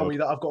can tell me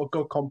that I've got a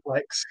god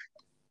complex.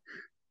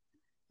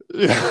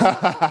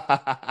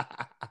 Yeah.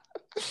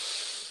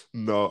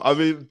 No, I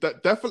mean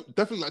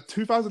definitely like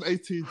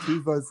 2018,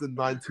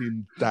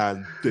 2019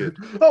 Dan did.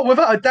 Oh,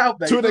 without a doubt,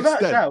 mate.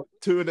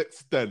 To an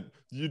extent.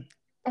 You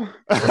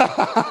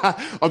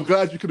I'm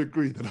glad you can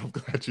agree then. I'm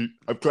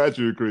glad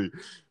you agree.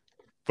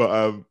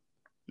 But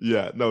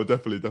yeah, no,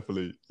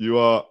 definitely. You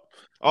are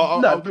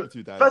I'll give it to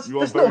you, Dan. That's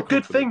not a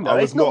good thing, though.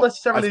 It's not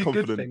necessarily a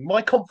good thing.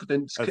 My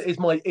confidence is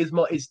my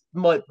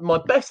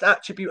best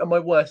attribute and my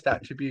worst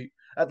attribute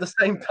at the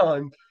same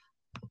time.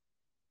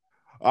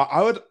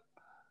 I would.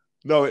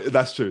 No,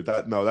 that's true.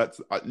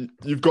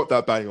 You've got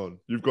that bang on.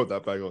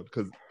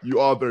 Because you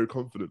are very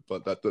confident,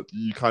 but that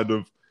you kind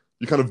of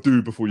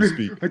do before you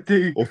speak. I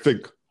do. Or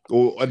think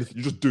or anything.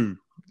 You just do.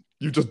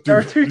 There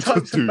are two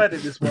types of men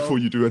in this world. Before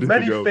you do anything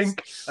many else.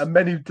 think and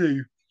many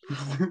do.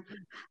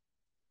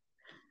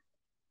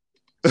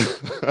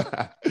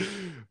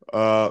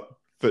 But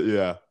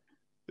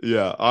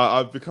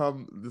I've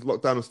become. This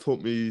lockdown has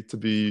taught me to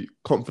be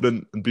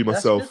confident and be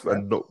myself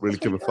and not really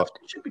give a fuck. That's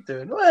what you should be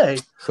doing. Way,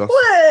 so that's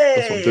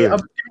what I'm doing. I'm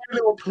giving you a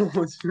little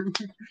applause.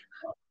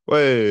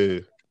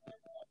 Way.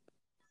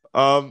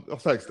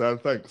 Thanks, Dan.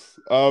 Thanks.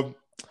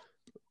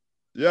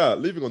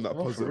 Leaving on that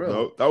positive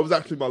note, that was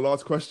actually my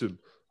last question.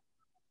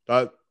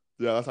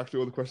 That's actually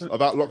all the questions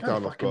about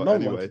lockdown I've got.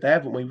 Anyway, today,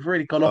 haven't we? We've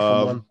really gone off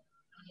on one.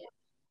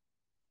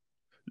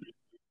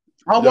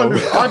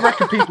 I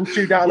reckon people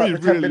tuned out like the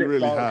 10-minute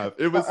really mark. Have.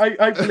 It was.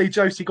 Hopefully,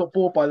 Josie got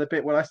bored by the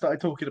bit when I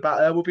started talking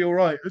about we'll be all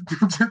right.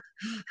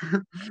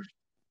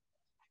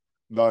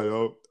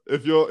 No,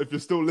 if you're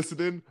still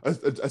listening,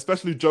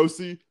 especially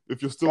Josie,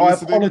 if you're still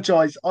listening,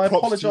 I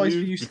apologize for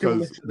you still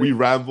listening. We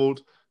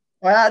rambled.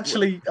 I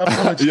actually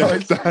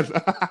apologize.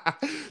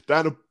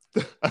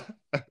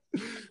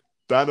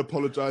 Dan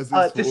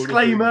apologizes.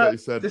 Disclaimer.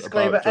 For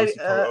disclaimer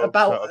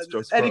about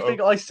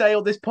anything I say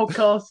on this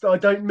podcast. I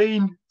don't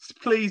mean.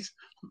 Please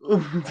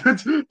don't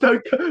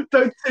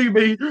sue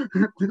me.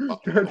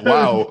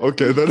 Wow.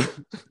 Okay then.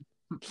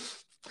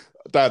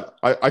 Dan,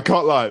 I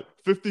can't lie.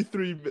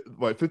 53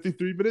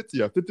 minutes?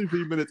 Yeah,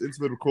 53 minutes into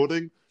the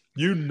recording.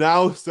 You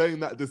now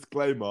saying that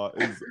disclaimer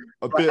is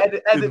a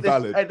bit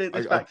invalid. Edit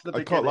this back to the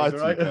beginning. I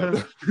can't lie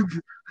to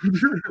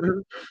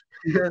you.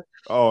 Yeah.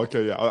 Oh,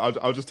 okay. Yeah,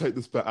 I'll just take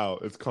this bit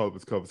out. It's calm.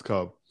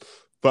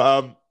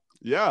 But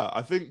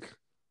I think.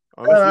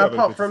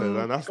 Apart from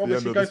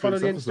obviously go follow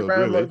the Instagram,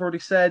 really. Like I've already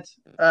said.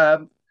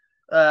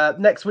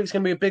 Next week's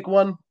going to be a big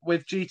one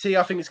with GT.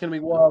 I think it's going to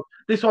be wild.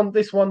 This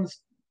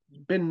one's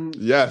been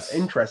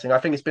interesting. I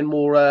think it's been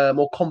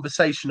more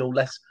conversational,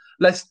 less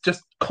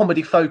just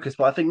comedy focused.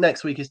 But I think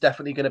next week is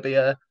definitely going to be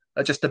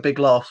just a big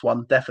laughs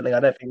one. Definitely, I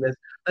don't think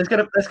there's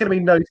going to be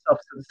no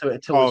substance to it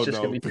at all. It's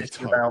just going to be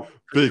pissed about.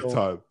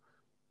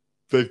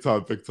 Big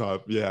time.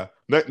 Yeah.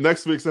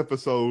 Next week's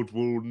episode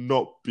will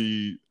not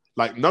be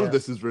like none of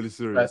this is really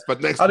serious.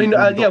 But next, we would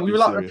like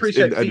to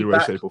appreciate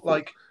feedback.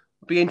 Like,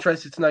 be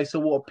interested to know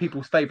what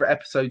people's favorite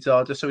episodes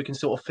are, just so we can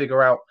sort of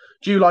figure out.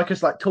 Do you like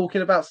us like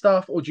talking about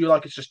stuff, or do you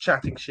like us just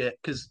chatting shit?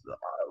 Because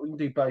we can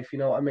do both. You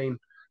know what I mean?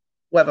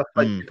 Whether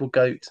people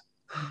goat.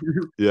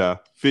 Yeah,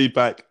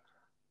 feedback.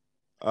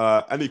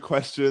 Any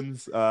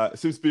questions? It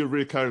seems to be a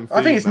recurring theme.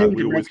 I think it's needed,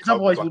 because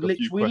otherwise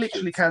we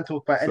literally can't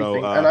talk about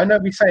anything. And I know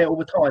we say it all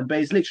the time, but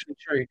it's literally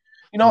true.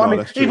 You know what I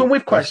mean? Even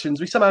with questions,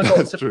 we somehow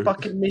got to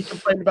fucking me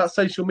complaining about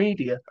social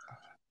media.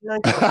 You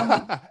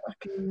know,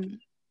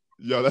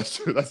 Yeah, that's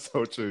true. That's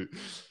so true.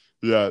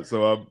 Yeah.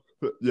 So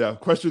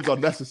questions are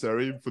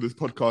necessary for this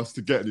podcast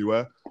to get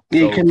anywhere.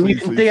 You can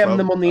DM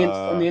them on the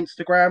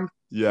Instagram.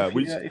 Yeah, if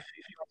you want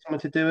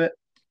someone to do it.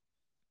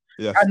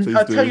 Yes, and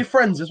tell your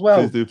friends as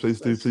well. Please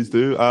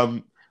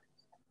do.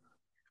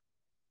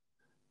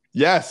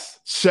 Yes,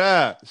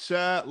 share,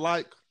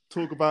 like,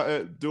 talk about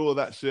it, do all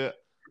that shit.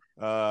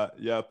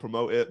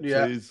 Promote it,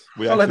 please.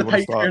 We follow actually the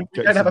Patreon.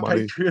 We don't have a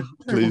money. Patreon,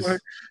 please.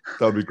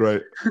 That'd be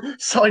great.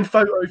 Sign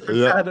photos for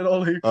Dan and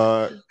Ollie.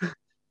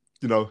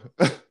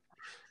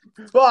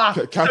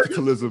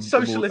 Capitalism,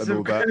 socialism,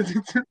 and all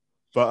that.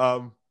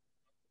 But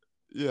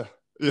no,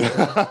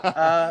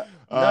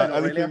 not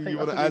anything really. you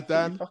want to add,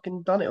 Dan?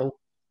 Fucking done it all.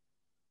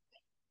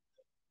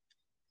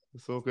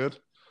 It's all good.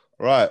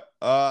 All right.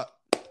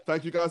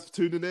 thank you guys for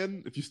tuning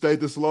in. If you stayed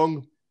this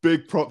long,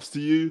 big props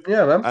to you.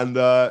 Yeah, man. And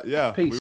yeah, Peace.